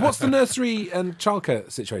done." But what's the nursery and childcare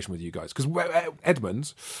situation with you guys? Because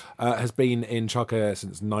Edmund has been in childcare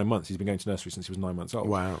since 9 months. He's been going to nursery since he was 9 months old.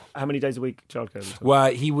 Wow. How many days a week childcare?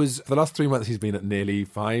 Well, he was, for the last 3 months, he's been at nearly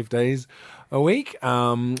 5 days a week,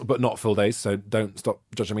 but not full days, so don't stop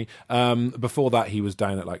judging me. Before that, he was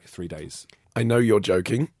down at like 3 days. I know you're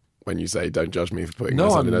joking when you say don't judge me for putting my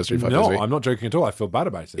son in nursery 5 days a week. No, I'm not joking at all. I feel bad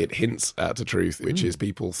about it. It hints at a truth, which is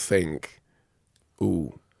people think,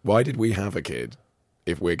 ooh, why did we have a kid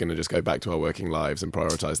if we're going to just go back to our working lives and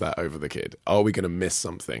prioritise that over the kid? Are we going to miss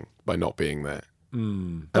something by not being there?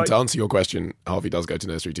 And to answer your question, Harvey does go to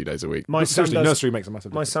nursery 2 days a week. Nursery makes a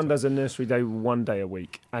massive difference. My son does a nursery day 1 day a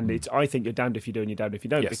week, and I think you're damned if you do and you're damned if you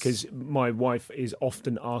don't, because my wife is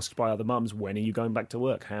often asked by other mums, when are you going back to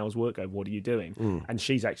work? How's work going? What are you doing? And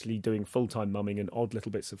she's actually doing full-time mumming and odd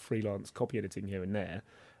little bits of freelance copy editing here and there,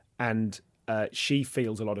 and she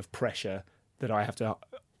feels a lot of pressure that I have to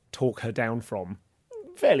talk her down from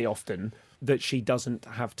fairly often, that she doesn't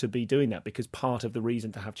have to be doing that, because part of the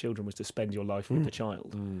reason to have children was to spend your life with the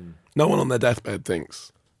child. No one on their deathbed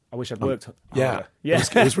thinks, I wish I'd worked harder. Yeah. Yeah.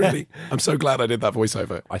 It was really... I'm so glad I did that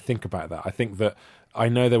voiceover. I think about that. I think that I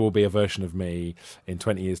know there will be a version of me in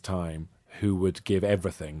 20 years' time who would give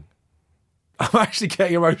everything. I'm actually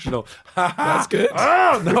getting emotional. That's good.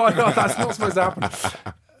 Oh, no, that's not supposed to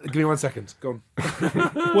happen. Give me 1 second. Go on.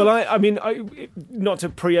 Well, I mean, not to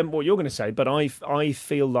preempt what you're going to say, but I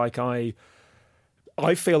feel like I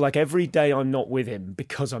feel like every day I'm not with him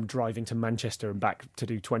because I'm driving to Manchester and back to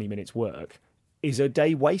do 20 minutes work is a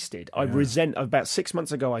day wasted. I resent... About 6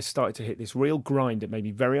 months ago, I started to hit this real grind that made me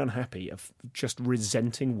very unhappy of just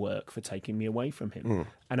resenting work for taking me away from him.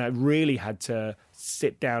 And I really had to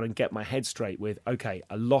sit down and get my head straight with, okay,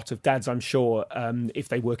 a lot of dads, I'm sure, if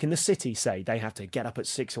they work in the city, say, they have to get up at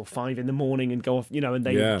 6 or 5 in the morning and go off, and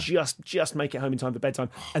they just make it home in time for bedtime,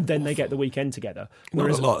 and then they get the weekend together. Not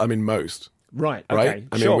a lot. I mean, most. Right, okay. Right?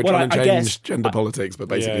 I mean, we're trying to change gender politics, but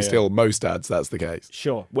basically still most dads, that's the case.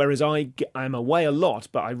 Sure. Whereas I'm away a lot,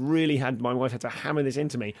 but I really my wife had to hammer this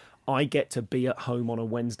into me. I get to be at home on a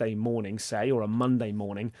Wednesday morning, say, or a Monday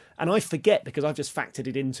morning, and I forget because I've just factored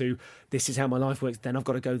it into this is how my life works, then I've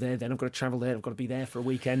got to go there, then I've got to travel there, I've got to be there for a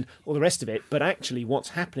weekend, all the rest of it. But actually what's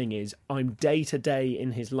happening is I'm day to day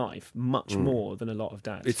in his life much more than a lot of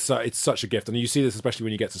dads. It's such a gift. And you see this especially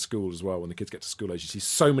when you get to school as well, when the kids get to school age. You see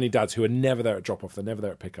so many dads who are never there at drop-off, they're never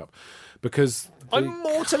there at pick-up. Because I'm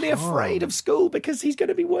mortally afraid of school because he's going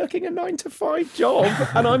to be working a 9-to-5 job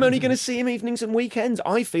and I'm only going to see him evenings and weekends.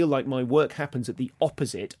 I feel like my work happens at the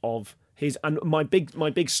opposite of his. And my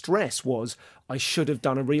big stress was I should have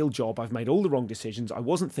done a real job. I've made all the wrong decisions. I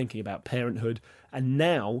wasn't thinking about parenthood. And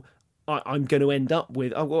now I'm going to end up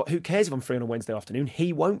with, who cares if I'm free on a Wednesday afternoon?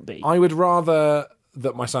 He won't be. I would rather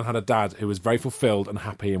that my son had a dad who was very fulfilled and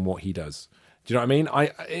happy in what he does. Do you know what I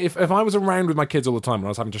mean? If I was around with my kids all the time and I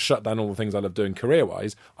was having to shut down all the things I love doing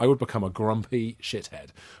career-wise, I would become a grumpy shithead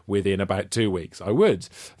within about 2 weeks. I would.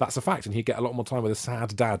 That's a fact. And he'd get a lot more time with a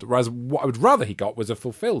sad dad. Whereas what I would rather he got was a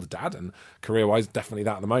fulfilled dad. And career-wise, definitely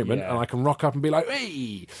that at the moment. Yeah. And I can rock up and be like,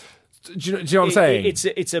 hey... Do you know what I'm saying?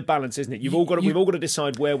 It's a balance, isn't it? We've all got to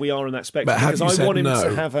decide where we are in that spectrum. But have because you I want him said no?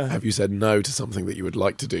 To have a... Have you said no to something that you would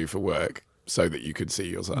like to do for work so that you could see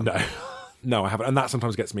your son? No. No, I haven't. And that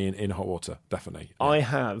sometimes gets me in hot water, definitely. Yeah. I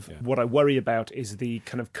have. Yeah. What I worry about is the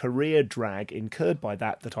kind of career drag incurred by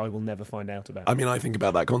that I will never find out about. I mean, I think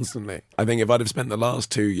about that constantly. I think if I'd have spent the last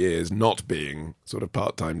 2 years not being sort of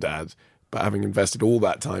part-time dad, but having invested all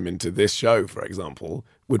that time into this show, for example,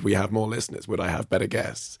 would we have more listeners? Would I have better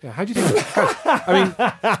guests? Yeah, how do you think? I mean,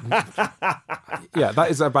 yeah, that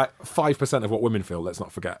is about 5% of what women feel, let's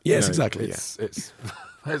not forget. Yes, exactly. It's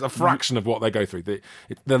a fraction of what they go through.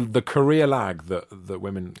 The career lag that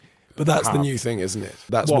women... But that's the new thing, isn't it?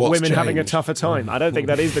 That's what's women changed. Having a tougher time. I don't think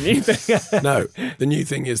that is the new thing. No, the new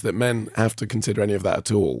thing is that men have to consider any of that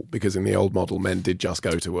at all, because in the old model, men did just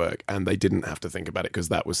go to work and they didn't have to think about it because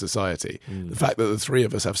that was society. The fact that the three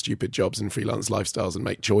of us have stupid jobs and freelance lifestyles and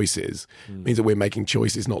make choices means that we're making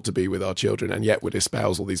choices not to be with our children, and yet would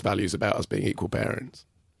espouse all these values about us being equal parents.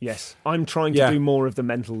 Yes, I'm trying to do more of the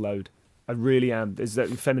mental load. I really am. There's that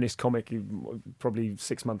feminist comic probably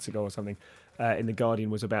 6 months ago or something in The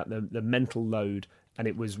Guardian was about the mental load, and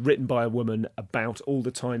it was written by a woman about all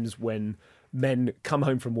the times when men come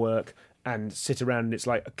home from work and sit around and it's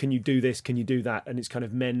like, can you do this, can you do that? And it's kind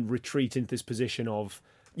of men retreat into this position of,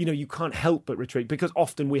 you can't help but retreat because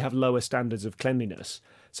often we have lower standards of cleanliness.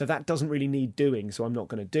 So that doesn't really need doing, so I'm not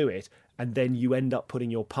going to do it. And then you end up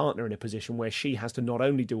putting your partner in a position where she has to not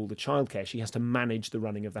only do all the childcare, she has to manage the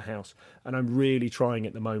running of the house. And I'm really trying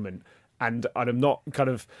at the moment. And I'm not kind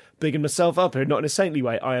of bigging myself up here, not in a saintly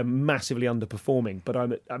way. I am massively underperforming, but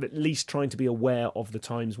I'm at least trying to be aware of the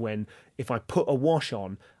times when if I put a wash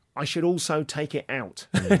on, I should also take it out.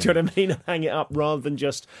 Do you know what I mean? Hang it up rather than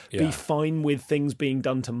just be fine with things being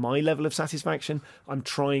done to my level of satisfaction. I'm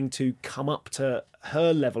trying to come up to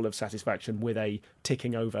her level of satisfaction with a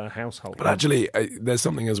ticking over household. But actually, there's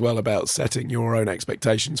something as well about setting your own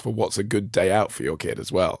expectations for what's a good day out for your kid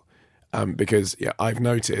as well. Because I've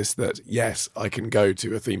noticed that, yes, I can go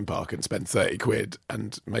to a theme park and spend 30 quid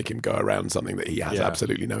and make him go around something that he has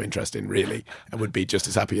absolutely no interest in, really, and would be just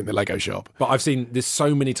as happy in the Lego shop. But I've seen this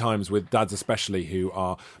so many times with dads especially who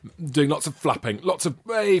are doing lots of flapping, lots of,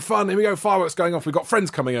 hey, fun, here we go, fireworks going off, we've got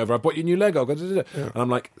friends coming over, I bought you new Lego. And I'm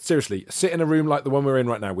like, seriously, sit in a room like the one we're in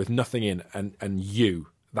right now with nothing in and you...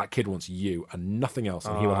 That kid wants you and nothing else,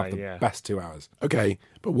 and he will have the best 2 hours. Okay,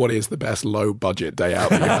 but what is the best low-budget day out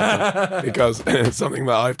that you have? Because something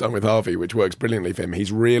that I've done with Harvey, which works brilliantly for him, he's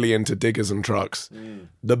really into diggers and trucks.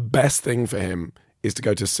 The best thing for him is to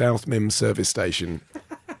go to South Mimms service station,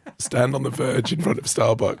 stand on the verge in front of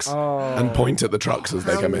Starbucks and point at the trucks as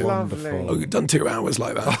they come in. Lovely. Oh, you've done 2 hours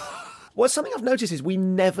like that. Well, something I've noticed is we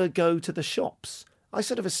never go to the shops. I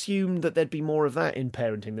sort of assumed that there'd be more of that in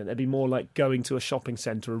parenting, that there'd be more like going to a shopping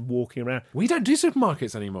centre and walking around. We don't do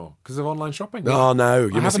supermarkets anymore because of online shopping. Oh, no.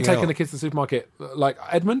 I haven't taken the kids to the supermarket. Like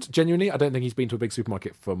Edmund, genuinely, I don't think he's been to a big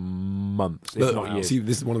supermarket for months, if not years. See,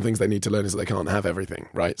 this is one of the things they need to learn is that they can't have everything,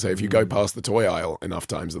 right? So if you go past the toy aisle enough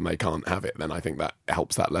times and they can't have it, then I think that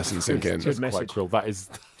helps that lesson sink in. That's quite cruel. That is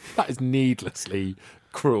needlessly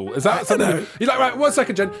cruel. Is that something? He's like, right, 1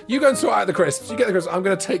 second, Jen. You go and sort out the crisps. You get the crisps. I'm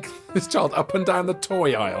going to take this child up and down the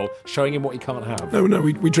toy aisle, showing him what he can't have. No,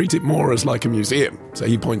 we treat it more as like a museum. So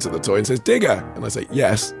he points at the toy and says, digger. And I say,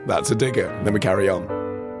 yes, that's a digger. And then we carry on.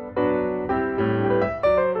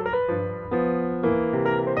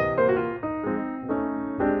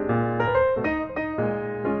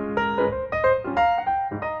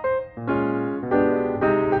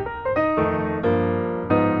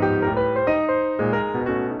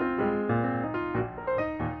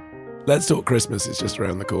 Let's talk Christmas. It's just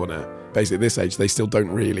around the corner. Basically, at this age, they still don't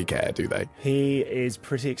really care, do they? He is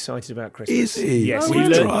pretty excited about Christmas. Is he? Yes. We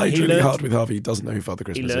tried really hard with Harvey. He doesn't know who Father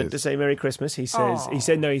Christmas is. He learned to say Merry Christmas. He says, he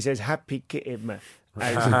says Happy Kitmas.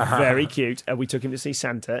 And it was very cute. And we took him to see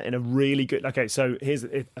Santa in a really good... Okay, so here's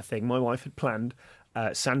a thing. My wife had planned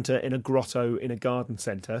Santa in a grotto in a garden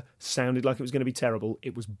centre. Sounded like it was going to be terrible.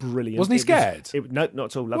 It was brilliant. Wasn't he scared? No, not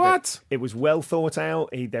at all. Loved What? It was well thought out.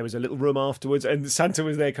 There was a little room afterwards, and Santa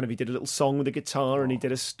was there. He did a little song with a guitar, and he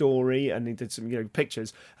did a story, and he did some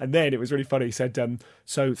pictures. And then it was really funny. He said,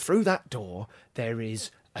 "So through that door there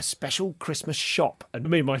is a special Christmas shop." And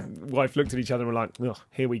me and my wife looked at each other and were like, "Oh,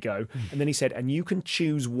 here we go." And then he said, "And you can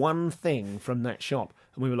choose one thing from that shop."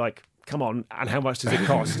 And we were like, come on, and how much does it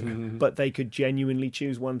cost? But they could genuinely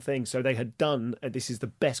choose one thing. So they had done, this is the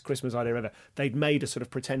best Christmas idea ever, they'd made a sort of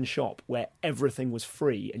pretend shop where everything was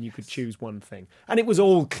free and you could choose one thing. And it was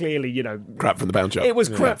all clearly, crap from the pound shop. It was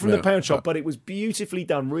crap from the pound shop, but it was beautifully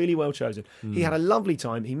done, really well chosen. He had a lovely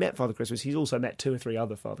time. He met Father Christmas. He's also met 2 or 3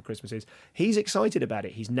 other Father Christmases. He's excited about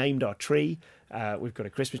it. He's named our tree. We've got a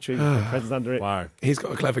Christmas tree, we've got presents under it. Wow. He's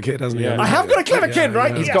got a clever kid, hasn't he? I have got a clever kid,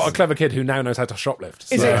 right? He's got a clever kid who now knows how to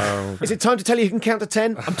shoplift. Is it time to tell you can count to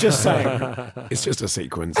 10? I'm just saying. It's just a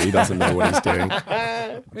sequence. He doesn't know what he's doing.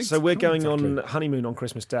 So we're going on honeymoon on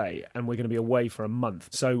Christmas Day, and we're going to be away for a month.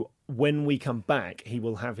 So when we come back, he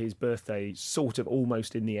will have his birthday sort of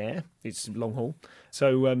almost in the air. It's long haul.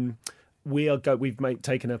 So we've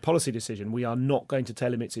taken a policy decision. We are not going to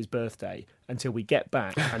tell him it's his birthday until we get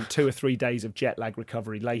back, and 2 or 3 days of jet lag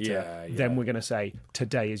recovery later. Then we're going to say,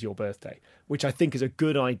 today is your birthday, which I think is a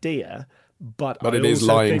good idea. But it is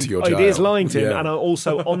lying to your child. It is lying to him, and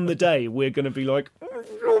also on the day we're going to be like,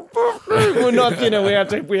 your birthday. We're not,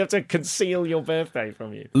 we have to conceal your birthday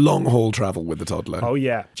from you. Long haul travel with the toddler. Oh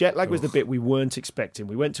yeah, jet lag was the bit we weren't expecting.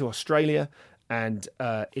 We went to Australia, and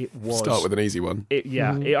it was start with an easy one.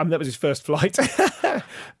 That was his first flight,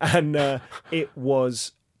 and it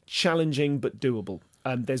was challenging but doable.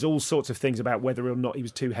 There's all sorts of things about whether or not he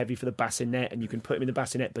was too heavy for the bassinet, and you can put him in the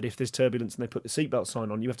bassinet, but if there's turbulence and they put the seatbelt sign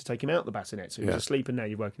on, you have to take him out the bassinet. So he was asleep, and now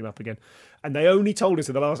you're woken him up again. And they only told us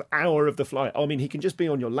in the last hour of the flight, he can just be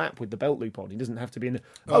on your lap with the belt loop on. He doesn't have to be in the...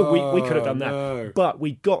 we could have done that. No. But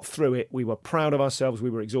we got through it. We were proud of ourselves. We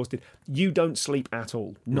were exhausted. You don't sleep at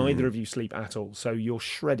all. Neither of you sleep at all. So you're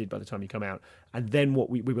shredded by the time you come out. And then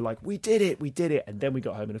we were like, we did it. And then we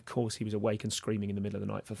got home, and of course he was awake and screaming in the middle of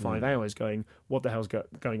the night for 5 hours going, what the hell's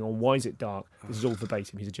going on? Why is it dark? This is all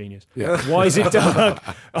verbatim. He's a genius. Yeah. Why is it dark?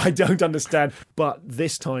 I don't understand. But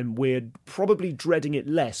this time we're probably dreading it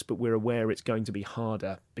less, but we're aware it's going to be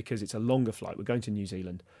harder because it's a longer flight. We're going to New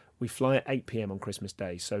Zealand. We fly at 8 p.m. on Christmas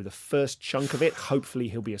Day. So the first chunk of it, hopefully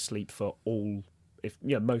he'll be asleep for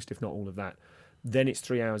most, if not all of that. Then it's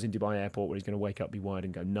 3 hours in Dubai airport where he's going to wake up, be wired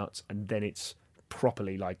and go nuts. And then it's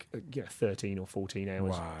properly 13 or 14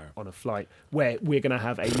 hours on a flight where we're going to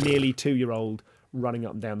have a nearly 2-year-old running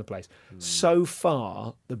up and down the place. So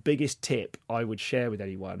far, the biggest tip I would share with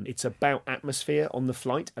anyone, it's about atmosphere on the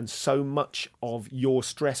flight, and so much of your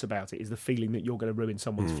stress about it is the feeling that you're going to ruin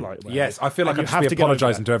someone's flight. Yes, I feel like I have to be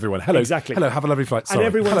apologising to everyone. Hello, exactly. Hello, have a lovely flight. Sorry.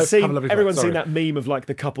 And everyone's seen that meme of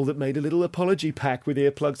the couple that made a little apology pack with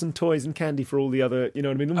earplugs and toys and candy for all the other, you know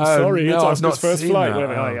what I mean? It's Oscar's first flight.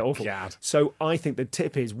 Awful. God. So I think the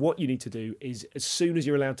tip is, what you need to do is, as soon as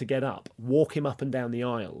you're allowed to get up, walk him up and down the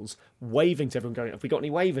aisles waving to everyone, going, have we got any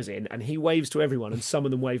wavers in? And he waves to everyone, and some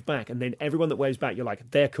of them wave back. And then everyone that waves back, you're like,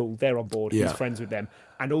 they're cool, they're on board, he's friends with them.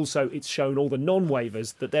 And also, it's shown all the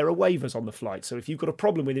non-waivers that there are waivers on the flight. So if you've got a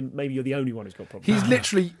problem with him, maybe you're the only one who's got a problem. He's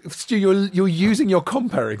literally, Stu, you're using your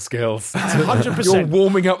comparing skills. 100%. You're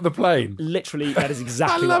warming up the plane. Literally, that is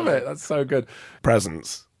exactly I love it. That's so good.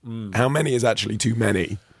 Presents. How many is actually too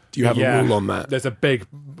many? Do you have a rule on that? There's a big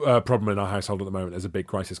problem in our household at the moment. There's a big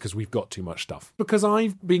crisis because we've got too much stuff. Because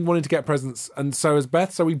I've been wanting to get presents, and so has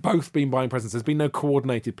Beth. So we've both been buying presents. There's been no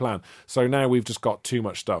coordinated plan. So now we've just got too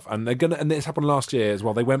much stuff. And and this happened last year as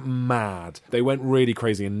well. They went mad. They went really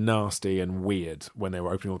crazy and nasty and weird when they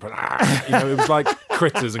were opening all the presents. It was like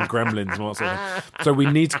critters and gremlins and all that sort of thing. So we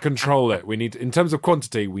need to control it. In terms of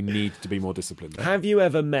quantity, we need to be more disciplined. Have you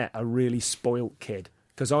ever met a really spoilt kid?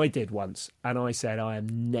 Because I did once, and I said, I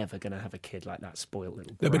am never going to have a kid like that spoiled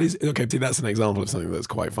little boy. No, but that's an example of something that's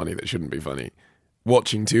quite funny that shouldn't be funny.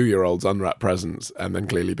 Watching 2-year-olds unwrap presents and then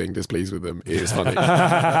clearly being displeased with them is funny.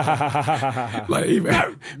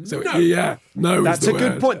 No. That's a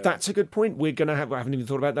good point. That's a good point. We're going to have. I haven't even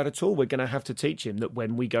thought about that at all. We're going to have to teach him that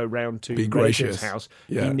when we go round to Rachel's house,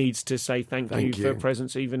 he needs to say thank you for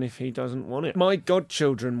presents, even if he doesn't want it. My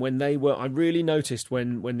godchildren, when they were, I really noticed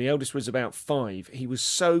when the eldest was about 5, he was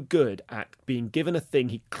so good at being given a thing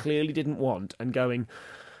he clearly didn't want and going,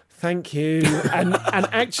 thank you. And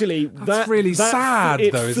actually, that's really sad, though,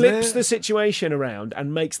 isn't it? It flips the situation around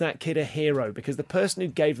and makes that kid a hero, because the person who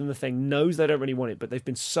gave them the thing knows they don't really want it, but they've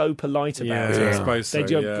been so polite about it. I suppose so,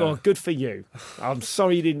 oh, good for you. I'm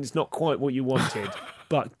sorry you didn't. It's not quite what you wanted,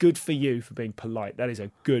 but good for you for being polite. That is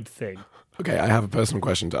a good thing. Okay, I have a personal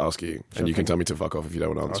question to ask you, and you can tell me to fuck off if you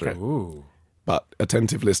don't want to answer it. Ooh. But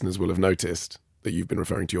attentive listeners will have noticed that you've been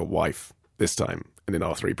referring to your wife this time, and in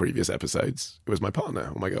our 3 previous episodes, it was my partner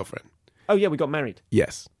or my girlfriend. Oh, yeah, we got married.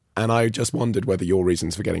 Yes. And I just wondered whether your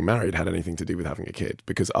reasons for getting married had anything to do with having a kid,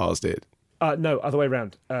 because ours did. No, other way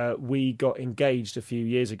around. We got engaged a few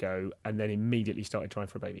years ago and then immediately started trying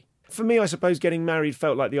for a baby. For me, I suppose getting married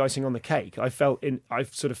felt like the icing on the cake. I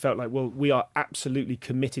sort of felt like, well, we are absolutely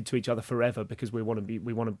committed to each other forever because we want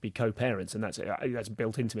to be co-parents, and that's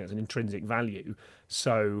built into me as an intrinsic value.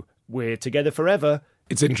 So we're together forever.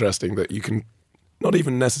 It's interesting that you can not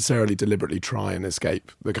even necessarily deliberately try and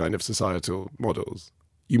escape the kind of societal models.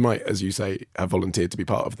 You might, as you say, have volunteered to be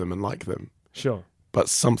part of them and like them. Sure. But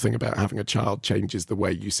something about having a child changes the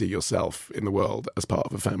way you see yourself in the world as part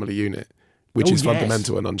of a family unit, which is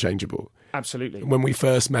fundamental and unchangeable. Absolutely. When we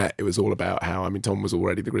first met, it was all about how, Tom was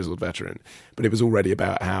already the grizzled veteran, but it was already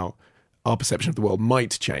about how our perception of the world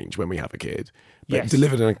might change when we have a kid. But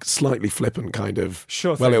delivered in a slightly flippant kind of,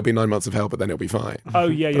 it'll be 9 months of hell, but then it'll be fine. Oh,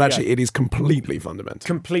 yeah, But actually, it is completely fundamental.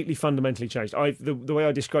 Completely fundamentally changed. The way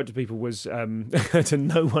I described it to people was, to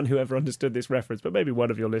no one who ever understood this reference, but maybe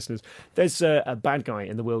one of your listeners, there's a bad guy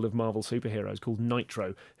in the world of Marvel superheroes called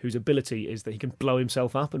Nitro, whose ability is that he can blow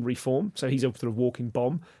himself up and reform, so he's a sort of walking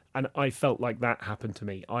bomb. And I felt like that happened to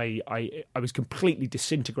me. I was completely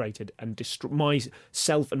disintegrated, and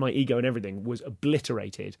myself and my ego and everything was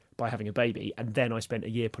obliterated by having a baby. And then I spent a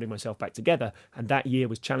year putting myself back together, and that year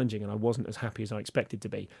was challenging, and I wasn't as happy as I expected to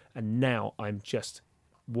be. And now I'm just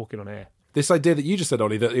walking on air. This idea that you just said,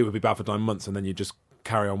 Ollie, that it would be bad for 9 months and then you just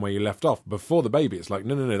carry on where you left off before the baby. It's like,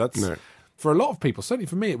 no, that's... No. For a lot of people, certainly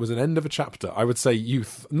for me, it was an end of a chapter. I would say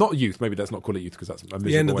youth, not youth. Maybe let's not call it youth because that's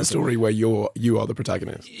the end of the story where you are the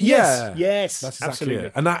protagonist. Yes, that's exactly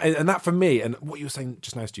it. And that for me, and what you were saying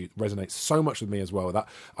just now, Stu, resonates so much with me as well. That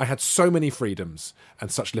I had so many freedoms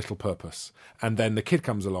and such little purpose, and then the kid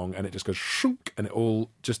comes along and it just goes shunk, and it all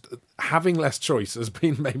just having less choice has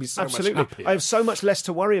been maybe so much happier. I have so much less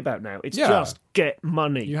to worry about now. It's just get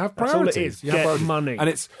money. You have priorities. That's all it is. Get money, and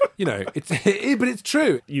it's but it's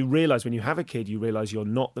true. You realise when you have a kid, you realise you're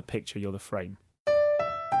not the picture, you're the frame.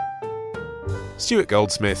 Stuart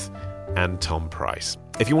Goldsmith and Tom Price.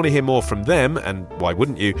 If you want to hear more from them, and why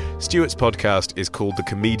wouldn't you, Stuart's podcast is called The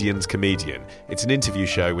Comedian's Comedian. It's an interview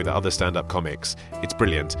show with other stand-up comics. It's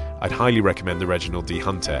brilliant. I'd highly recommend the Reginald D.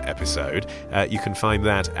 Hunter episode. You can find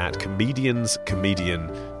that at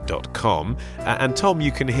comedianscomedian.com. And Tom,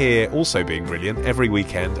 you can hear also being brilliant every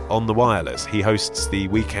weekend on The Wireless. He hosts the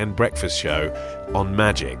Weekend Breakfast Show on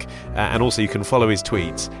Magic. And also you can follow his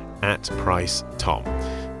tweets at PriceTom.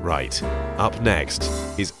 Right, up next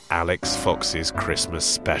is Alex Fox's Christmas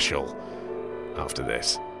special. After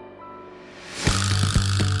this.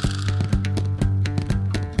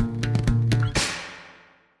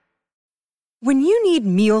 When you need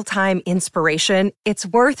mealtime inspiration, it's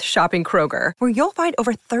worth shopping Kroger, where you'll find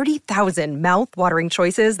over 30,000 mouth-watering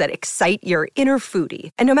choices that excite your inner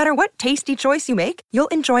foodie. And no matter what tasty choice you make, you'll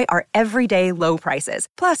enjoy our everyday low prices,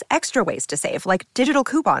 plus extra ways to save, like digital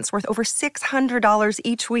coupons worth over $600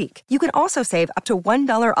 each week. You can also save up to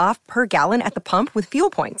 $1 off per gallon at the pump with fuel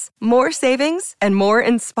points. More savings and more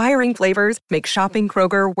inspiring flavors make shopping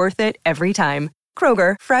Kroger worth it every time.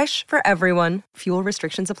 Kroger, fresh for everyone. Fuel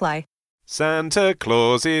restrictions apply. Santa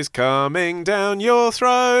Claus is coming down your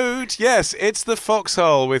throat. Yes, it's the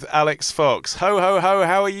Foxhole with Alex Fox. Ho, ho, ho,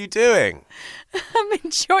 how are you doing? I'm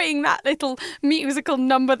enjoying that little musical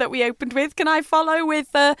number that we opened with. Can I follow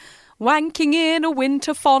with Wanking in a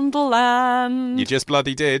Winter Fondleland? You just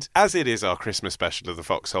bloody did. As it is our Christmas special of the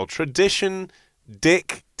Foxhole, tradition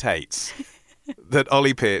dictates that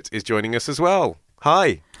Ollie Pitt is joining us as well.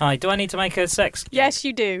 Hi. Hi, do I need to make a sex? Yes,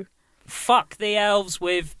 you do. Fuck the elves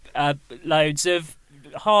with loads of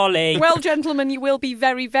Harley. Well, gentlemen, you will be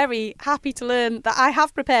very, very happy to learn that I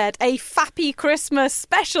have prepared a Fappy Christmas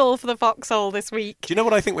special for the Foxhole this week. Do you know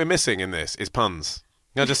what I think we're missing in this? Is puns.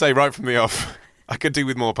 Can I just say right from the off, I could do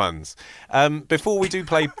with more puns. Before we do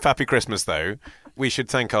play Fappy Christmas, though, we should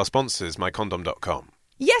thank our sponsors, mycondom.com.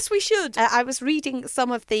 Yes, we should. I was reading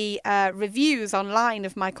some of the reviews online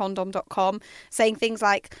of mycondom.com saying things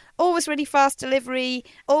like, always ready fast delivery,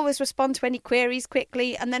 always respond to any queries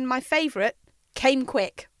quickly, and then my favourite, came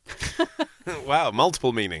quick. Wow,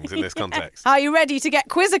 multiple meanings in this context. Are you ready to get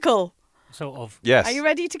quizzical? Sort of. Yes. Are you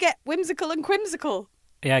ready to get whimsical and quimsical?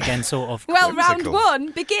 Yeah, again, sort of. Well, Whimsical. round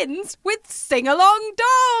 1 begins with sing-along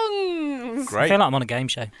dongs. Great. I feel like I'm on a game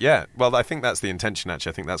show. Yeah, well, I think that's the intention,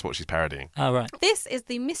 actually. I think that's what she's parodying. Oh, right. This is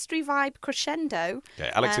the Mystery Vibe Crescendo.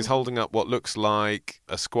 Okay, Alex is holding up what looks like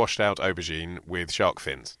a squashed-out aubergine with shark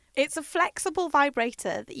fins. It's a flexible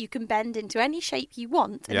vibrator that you can bend into any shape you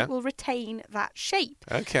want, and Yeah. it will retain that shape.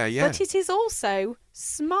 Okay, yeah. But it is also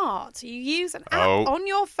smart. You use an app Oh. on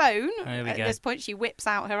your phone. There we At go. this point, she whips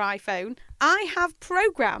out her iPhone. I have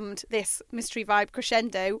programmed this Mystery Vibe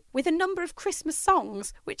Crescendo with a number of Christmas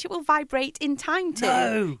songs, which it will vibrate in time to.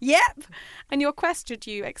 No. Yep. And your question,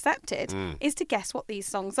 you accepted, is to guess what these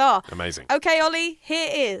songs are. Amazing. Okay, Ollie, here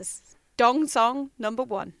is Dong Song number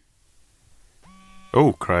 1.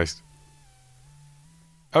 Oh, Christ.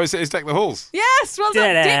 Oh, it's Deck the Halls. Yes, well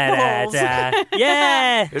done, Dick the Halls.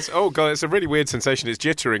 Yeah. Oh, God, it's a really weird sensation. It's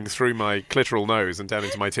jittering through my clitoral nose and down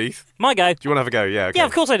into my teeth. My go. Do you want to have a go? Yeah, okay. Yeah,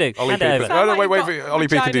 of course I do. Ollie Hand P. it over. Oh, no, wait. You've got Ollie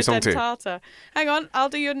P can do vagina song 2. dentata. Hang on, I'll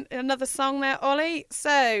do you another song there, Ollie.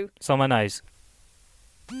 So, It's on my nose.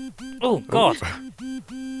 Oh, God.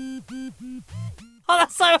 Oh,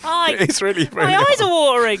 that's so high. It's really My eyes are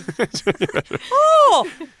watering. Oh,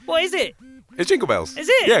 what is it? It's Jingle Bells. Is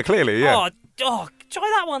it? Yeah, clearly, yeah. Oh, try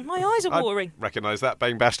that one. My eyes are watering. Recognise that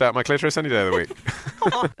being bashed out my clitoris any day of the week.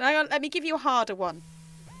 hang on, let me give you a harder one.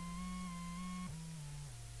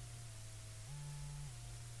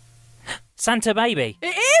 Santa Baby. It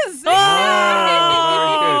is! Oh,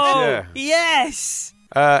 Very good, yeah. Yes.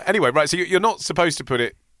 Anyway, right, so you're not supposed to put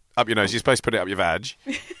it up your nose. You're supposed to put it up your vag.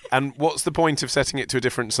 And what's the point of setting it to a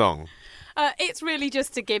different song? It's really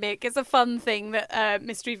just a gimmick. It's a fun thing that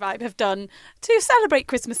Mystery Vibe have done to celebrate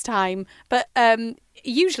Christmas time. But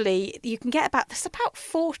usually you can get there's about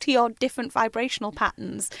 40 odd different vibrational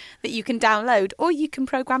patterns that you can download, or you can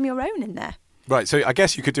program your own in there. Right, so I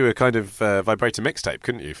guess you could do a kind of vibrator mixtape,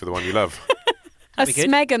 couldn't you, for the one you love? A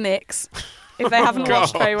smega mix. If they haven't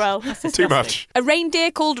watched very well. Too much. A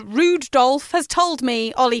reindeer called Rudolph has told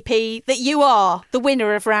me, Ollie P, that you are the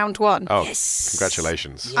winner of round 1. Oh, yes.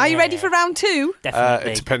 Congratulations. Are you ready for round 2?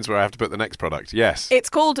 Definitely. It depends where I have to put the next product. Yes. It's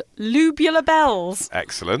called Lubular Bells.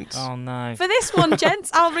 Excellent. Oh, no. For this one,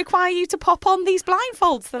 gents, I'll require you to pop on these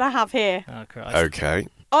blindfolds that I have here. Oh, Christ. Okay.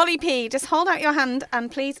 Ollie P, just hold out your hand and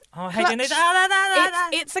please. Oh, hey, doing clutch.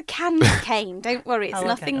 this. It's a candy cane. Don't worry, it's Oh, okay,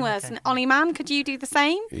 nothing worse. okay. And Ollie Man, could you do the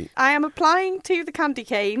same? I am applying to the candy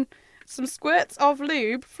cane some squirts of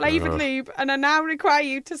lube, flavoured lube, and I now require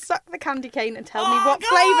you to suck the candy cane and tell me what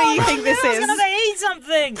flavour you think this I was is. going to say eat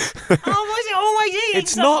something. Oh, why is it always eating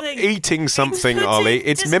It's something? not eating something, putting- Ollie.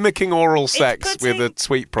 It's just- mimicking oral sex putting- with a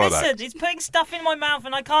sweet product. Listen, it's putting stuff in my mouth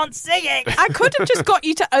and I can't see it. I could have just got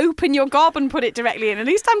you to open your gob and put it directly in. At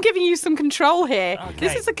least I'm giving you some control here. Okay.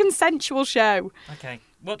 This is a consensual show. Okay.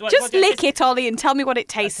 Just lick it, Ollie, and tell me what it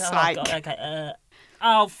tastes Oh, like. God, okay.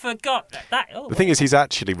 Oh, forgot that. Oh, The thing is, he's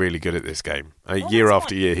actually really good at this game. Year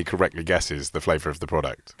after year, he correctly guesses the flavour of the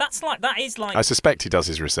product. that is like I suspect he does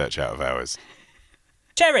his research out of hours.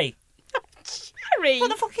 cherry. Harry.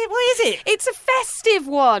 What is it? It's a festive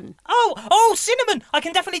one. Oh, cinnamon. I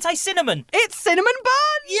can definitely taste cinnamon. It's cinnamon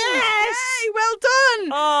bun. Yes. Yay, well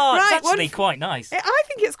done. Oh, right, it's actually quite nice. I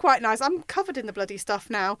think it's quite nice. I'm covered in the bloody stuff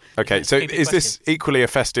now. Okay, so is this equally a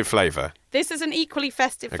festive flavour? This is an equally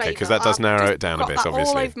festive flavour. Okay, because that does narrow it down a bit,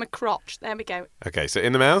 obviously. All over my crotch. There we go. Okay, so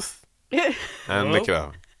in the mouth and lick it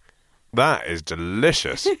up. That is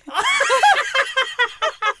delicious.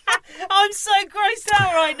 I'm so grossed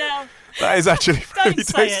out right now. That is actually very Don't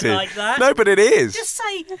say tasty. it like that. No, but it is. Just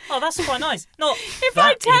say, that's quite nice. Not if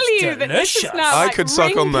I tell you that this is now I like could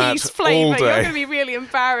suck on that flavour, all day. You're going to be really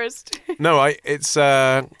embarrassed. No, it's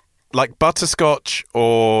like butterscotch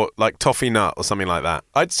or like toffee nut or something like that.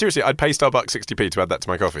 I'd pay Starbucks 60p to add that to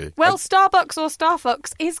my coffee. Well, Starbucks or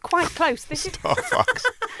Starfucks is quite close. This is Starbucks.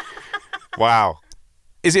 Wow.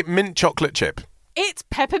 Is it mint chocolate chip? It's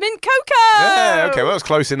peppermint cocoa. Yeah, okay, well, that was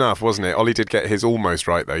close enough, wasn't it? Ollie did get his almost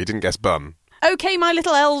right, though. He didn't guess bun. Okay, my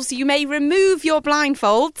little elves, you may remove your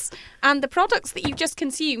blindfolds. And the products that you've just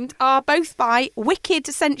consumed are both by Wicked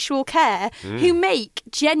Sensual Care, who make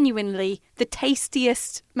genuinely the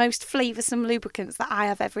tastiest, most flavoursome lubricants that I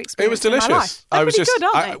have ever experienced. It was delicious. In my life. They're really good,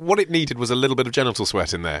 aren't they? What it needed was a little bit of genital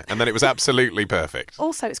sweat in there, and then it was absolutely perfect.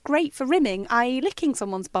 Also, it's great for rimming, i.e. licking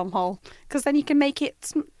someone's bumhole, because then you can make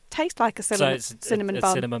it taste like a cinnamon, so it's cinnamon a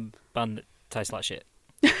bun. cinnamon bun that tastes like shit.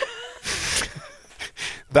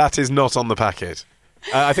 That is not on the packet.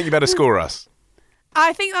 I think you better score us.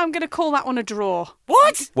 I think I'm going to call that one a draw.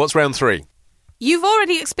 What? What's round 3? You've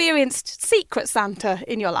already experienced Secret Santa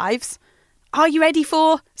in your lives. Are you ready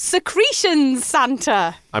for Secretions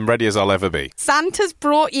Santa? I'm ready as I'll ever be. Santa's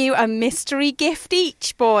brought you a mystery gift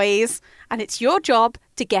each, boys, and it's your job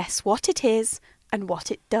to guess what it is and what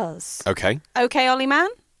it does. Okay. Okay, Ollie Man,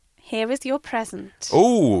 here is your present.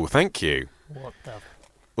 Oh, thank you. What the...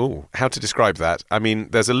 Oh, how to describe that? I mean,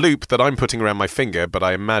 there's a loop that I'm putting around my finger, but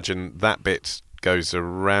I imagine that bit goes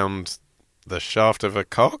around the shaft of a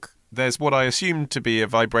cock. There's what I assume to be a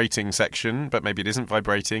vibrating section, but maybe it isn't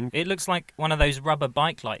vibrating. It looks like one of those rubber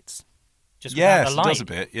bike lights. Just yes, without a light. It does a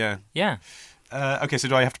bit, yeah. Yeah. Okay, so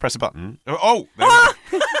do I have to press a button? Oh! There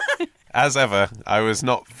we go. As ever, I was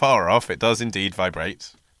not far off. It does indeed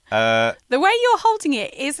vibrate. The way you're holding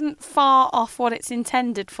it isn't far off what it's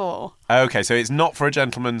intended for. Okay, so it's not for a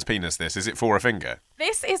gentleman's penis, this. Is it for a finger?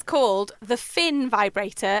 This is called the Fin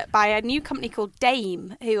Vibrator by a new company called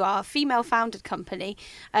Dame, who are a female-founded company.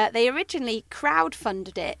 They originally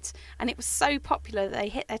crowdfunded it, and it was so popular that they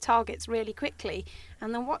hit their targets really quickly.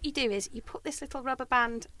 And then what you do is you put this little rubber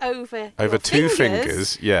band over your two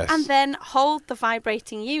fingers, yes. And then hold the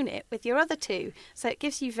vibrating unit with your other two. So it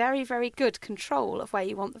gives you very, very good control of where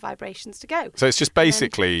you want the vibrations to go. So it's just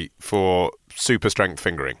basically for super strength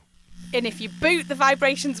fingering. And if you boot the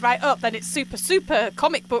vibrations right up, then it's super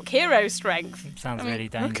comic book hero strength. Sounds really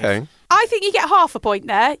dangerous. Okay. I think you get half a point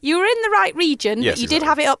there. You were in the right region, yes, but you exactly. did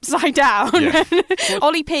have it upside down. Yeah.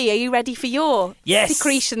 Ollie P, are you ready for your Yes.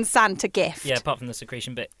 Secretion Santa gift? Yeah, apart from the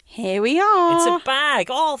secretion bit. Here we are. It's a bag.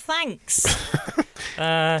 Oh, thanks.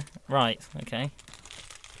 Right, okay.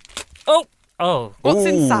 Oh. What's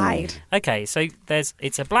inside? Okay, so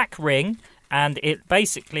it's a black ring, and it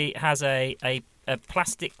basically has a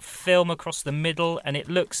plastic film across the middle, and it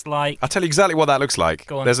looks like... I'll tell you exactly what that looks like.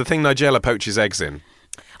 Go on. There's a thing Nigella poaches eggs in.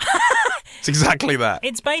 It's exactly that.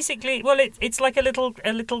 It's basically... Well, it's like a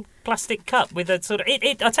little plastic cup with a sort of...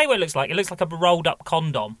 I'll tell you what it looks like. It looks like a rolled-up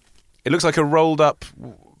condom. It looks like a rolled-up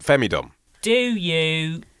femidom. Do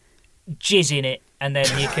you jizz in it, and then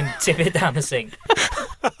you can tip it down the sink?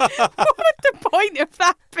 What would the point of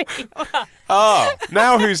that be?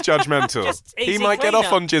 Now who's judgmental? Just He easy might get off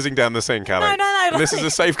cleanup. on jizzing down the sink, Alex. No. And this is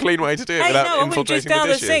a safe, clean way to do it without infiltrating down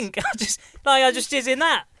the dishes. sink. I just jizz in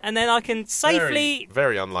that, and then I can safely...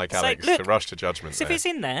 Very unlike Alex to rush to judgment. So if it's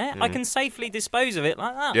in there, I can safely dispose of it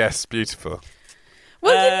like that. Yes, beautiful.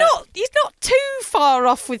 Well, you're not too far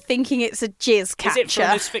off with thinking it's a jizz catcher. Is it from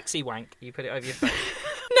asphyxie wank? You put it over your face.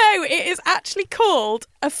 No, it is actually called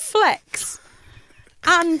a flex.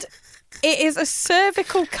 And it is a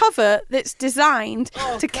cervical cover that's designed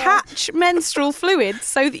to catch menstrual fluid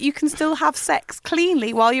so that you can still have sex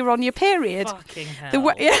cleanly while you're on your period. Fucking hell. The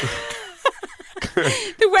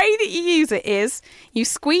way that you use it is you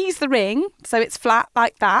squeeze the ring so it's flat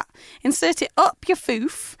like that, insert it up your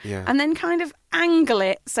foof, and then kind of angle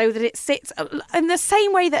it so that it sits in the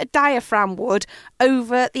same way that a diaphragm would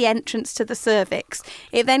over the entrance to the cervix.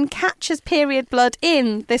 It then catches period blood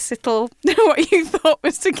in this little, what you thought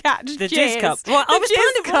was to catch the jizz. Jizz cup. Well, I was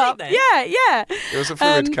kind of right then. Yeah. It was a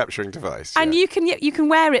fluid capturing device. And you can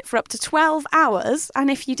wear it for up to 12 hours. And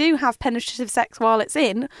if you do have penetrative sex while it's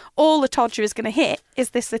in, all the Todger is going to hit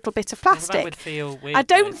is this little bit of plastic. That would feel weird. I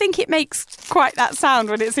don't think it makes quite that sound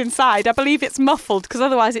when it's inside. I believe it's muffled, because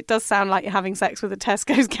otherwise it does sound like you're having sex with a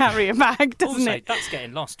Tesco's carrier bag, doesn't also, it? That's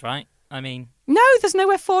getting lost, right? I mean... No, there's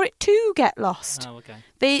nowhere for it to get lost. Oh, okay.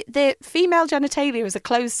 The female genitalia is a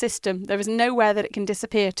closed system. There is nowhere that it can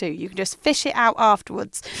disappear to. You can just fish it out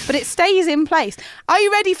afterwards. But it stays in place. Are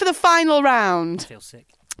you ready for the final round? I feel sick.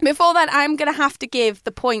 Before that, I'm going to have to give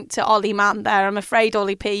the point to Ollie Mann there. I'm afraid,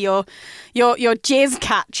 Ollie P, your jizz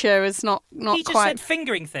catcher is not He just quite... said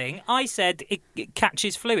fingering thing. I said it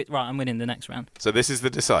catches fluid. Right, I'm winning the next round. So this is the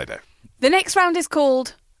decider. The next round is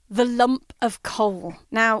called the lump of coal.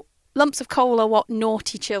 Now, lumps of coal are what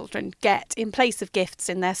naughty children get in place of gifts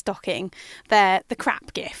in their stocking. They're the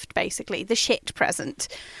crap gift, basically, the shit present.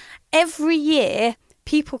 Every year,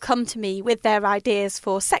 people come to me with their ideas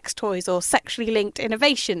for sex toys or sexually linked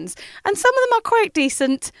innovations, and some of them are quite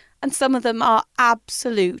decent, and some of them are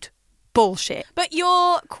absolute bullshit. But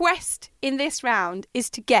your quest in this round is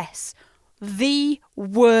to guess the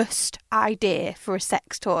worst idea for a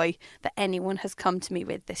sex toy that anyone has come to me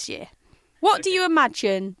with this year. What do you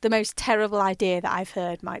imagine the most terrible idea that I've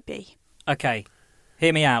heard might be? Okay,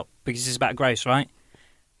 hear me out, because this is about gross, right?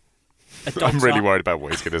 I'm really worried about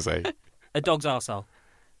what he's going to say. A dog's arsehole.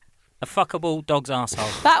 A fuckable dog's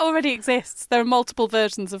arsehole. That already exists. There are multiple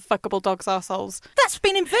versions of fuckable dogs' arseholes. That's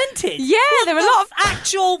been invented? Yeah, there are a lot of...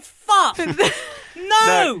 actual fuck!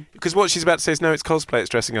 No! Because what she's about to say is, no, it's cosplay, it's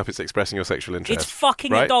dressing up, it's expressing your sexual interest. It's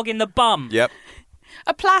fucking right? a dog in the bum. Yep.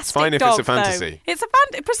 A plastic Fine if dog, it's a fantasy. Though. It's a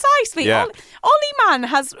fantasy. Precisely. Yeah. Ollie Mann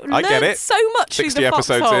has learned so much through 60 the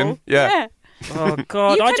episodes foxhole. in. Yeah. Oh,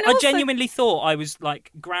 God. You I can also- genuinely thought I was,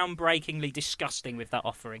 like, groundbreakingly disgusting with that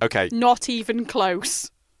offering. Okay. Not even close.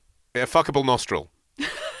 A fuckable nostril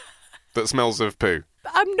that smells of poo.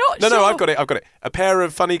 I'm not No, sure. no, I've got it. A pair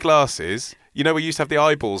of funny glasses. You know, we used to have the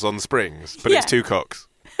eyeballs on springs, but it's Yeah. two cocks.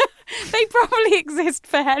 They probably exist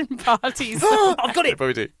for hen parties. I've got They it!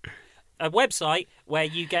 probably do. A website where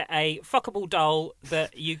you get a fuckable doll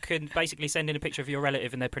that you can basically send in a picture of your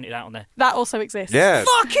relative and they print it out on there. That also exists. Yeah.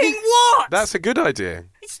 Fucking what? That's a good idea.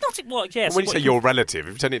 It's not... What? Yes. When you say your relative,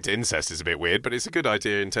 if you turn it to incest, it's a bit weird, but it's a good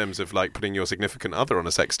idea in terms of, like, putting your significant other on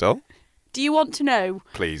a sex doll. Do you want to know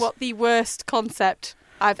Please. what the worst concept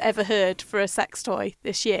I've ever heard for a sex toy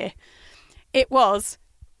this year? It was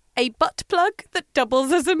a butt plug that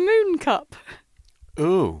doubles as a moon cup.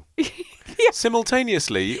 Ooh.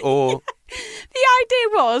 Simultaneously, or... The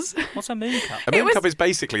idea was... What's a moon cup? A moon cup is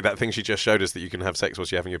basically that thing she just showed us that you can have sex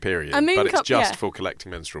whilst you're having your period. A moon but it's cup, just yeah. for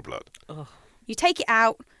collecting menstrual blood. You take it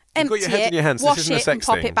out, You've empty got your head it, in your hands. wash This isn't a it sex and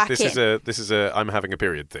pop thing. it back This in. is a I'm having a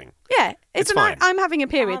period thing. Yeah, it's fine. I'm having a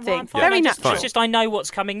period thing. Very natural. It's just I know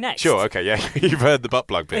what's coming next. Sure, okay, yeah. You've heard the butt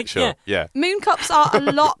plug bit, sure. Yeah. Moon cups are a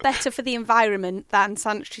lot better for the environment than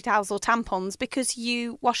sanitary towels or tampons because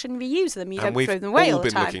you wash and reuse them. You And don't we've throw them away all all the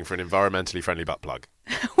been time. looking for an environmentally friendly butt plug.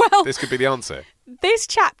 Well, This could be the answer. this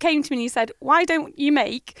chap came to me and he said, why don't you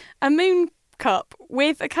make a moon cup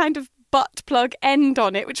with a kind of butt plug end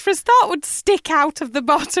on it, which for a start would stick out of the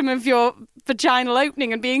bottom of your vaginal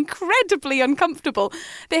opening and be incredibly uncomfortable.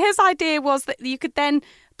 But his idea was that you could then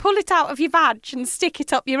pull it out of your vag and stick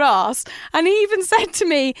it up your arse. And he even said to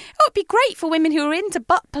me, oh, it'd be great for women who are into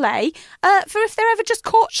butt play, for if they're ever just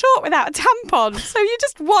caught short without a tampon. So you're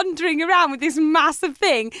just wandering around with this massive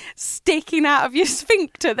thing sticking out of your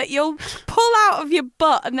sphincter that you'll pull out of your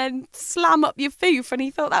butt and then slam up your foof. And he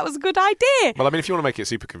thought that was a good idea. Well, I mean, if you want to make it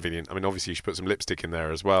super convenient, I mean, obviously you should put some lipstick in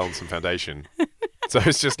there as well and some foundation. So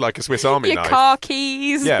it's just like a Swiss Army Your knife. car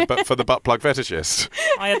keys. Yeah, but for the butt plug fetishist.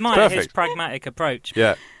 I admire his Perfect. pragmatic approach.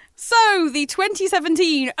 Yeah. So, the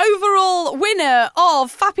 2017 overall winner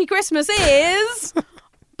of Fappy Christmas is...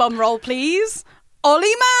 bum roll, please. Ollie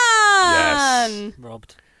Mann! Yes.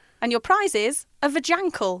 Robbed. And your prize is a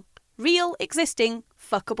vajankle. Real, existing,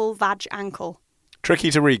 fuckable vag ankle.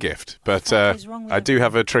 Tricky to re-gift, but is wrong with I do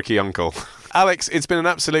have a tricky uncle. Alex, it's been an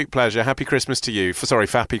absolute pleasure. Happy Christmas to you.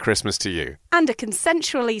 Fappy Christmas to you. And a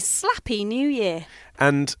consensually slappy New Year.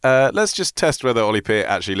 And let's just test whether Ollie Peart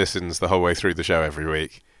actually listens the whole way through the show every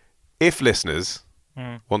week. If listeners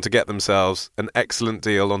want to get themselves an excellent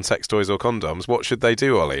deal on sex toys or condoms, what should they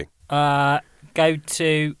do, Ollie? Go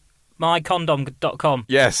to Mycondom.com.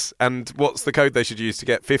 Yes, and what's the code they should use to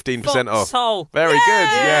get 15% off? Foxhole. Very good.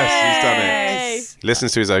 Yes, he's done it. He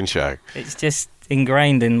listens to his own show. It's just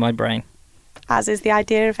ingrained in my brain. As is the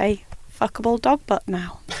idea of a fuckable dog butt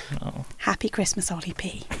now. Oh. Happy Christmas, Ollie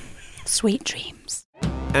P. Sweet dreams.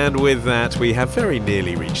 And with that, we have very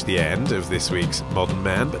nearly reached the end of this week's Modern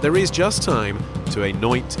Man, but there is just time to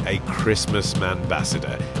anoint a Christmas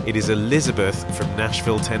ambassador. It is Elizabeth from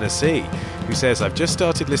Nashville, Tennessee, who says, I've just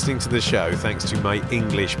started listening to the show thanks to my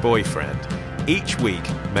English boyfriend. Each week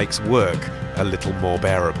makes work a little more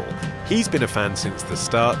bearable. He's been a fan since the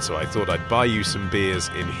start, so I thought I'd buy you some beers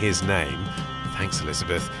in his name. Thanks,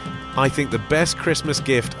 Elizabeth. I think the best Christmas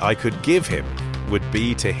gift I could give him would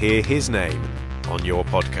be to hear his name on your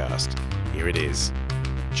podcast. Here it is.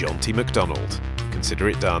 Jonty McDonald. Consider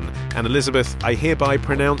it done. And Elizabeth, I hereby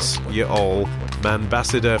pronounce you all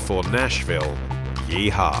Manbassador for Nashville.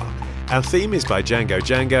 Yeehaw. Our theme is by Django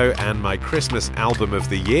Django, and my Christmas album of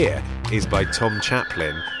the year is by Tom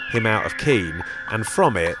Chaplin, him out of Keene. And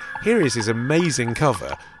from it, here is his amazing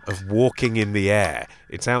cover of Walking in the Air.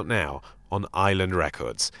 It's out now on Island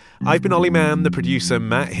Records. I've been Ollie Mann, the producer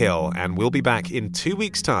Matt Hill, and we'll be back in 2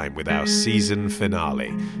 weeks' time with our season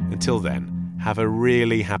finale. Until then, have a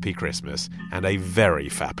really happy Christmas and a very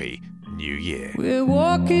fappy New Year. We're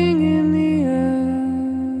walking in the air.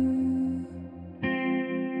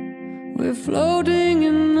 We're floating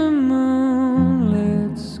in the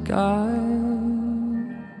moonlit sky.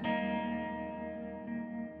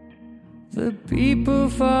 The people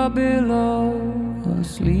far below are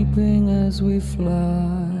sleeping as we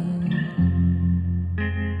fly.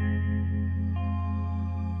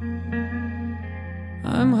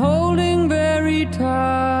 I'm holding very tight.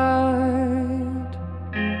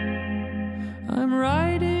 I'm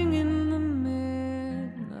riding in the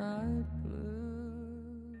midnight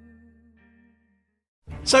blue.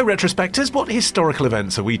 So, retrospectors, what historical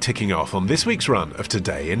events are we ticking off on this week's run of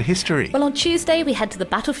Today in History? Well, on Tuesday, we head to the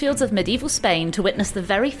battlefields of medieval Spain to witness the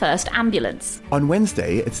very first ambulance. On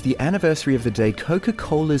Wednesday, it's the anniversary of the day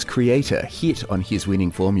Coca-Cola's creator hit on his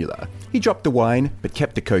winning formula. He dropped the wine, but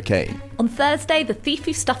kept the cocaine. On Thursday, the thief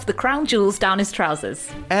who stuffed the crown jewels down his trousers.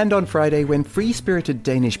 And on Friday, when free-spirited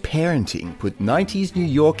Danish parenting put 90s New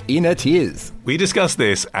York in a tears. We discuss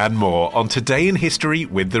this and more on Today in History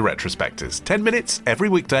with the Retrospectors. 10 minutes every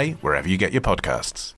weekday, wherever you get your podcasts.